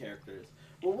canon characters.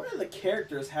 Well, one of the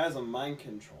characters has a mind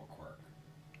control quirk.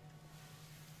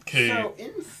 Okay. So,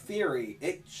 in theory,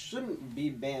 it shouldn't be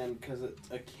banned because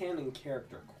it's a canon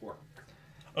character quirk.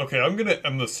 Okay, I'm gonna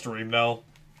end the stream now,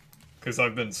 because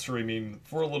I've been streaming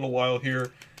for a little while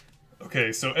here.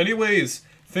 Okay, so anyways,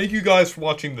 thank you guys for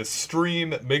watching this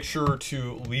stream. Make sure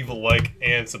to leave a like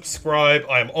and subscribe.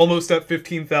 I am almost at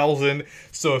 15,000,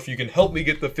 so if you can help me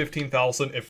get the 15,000, if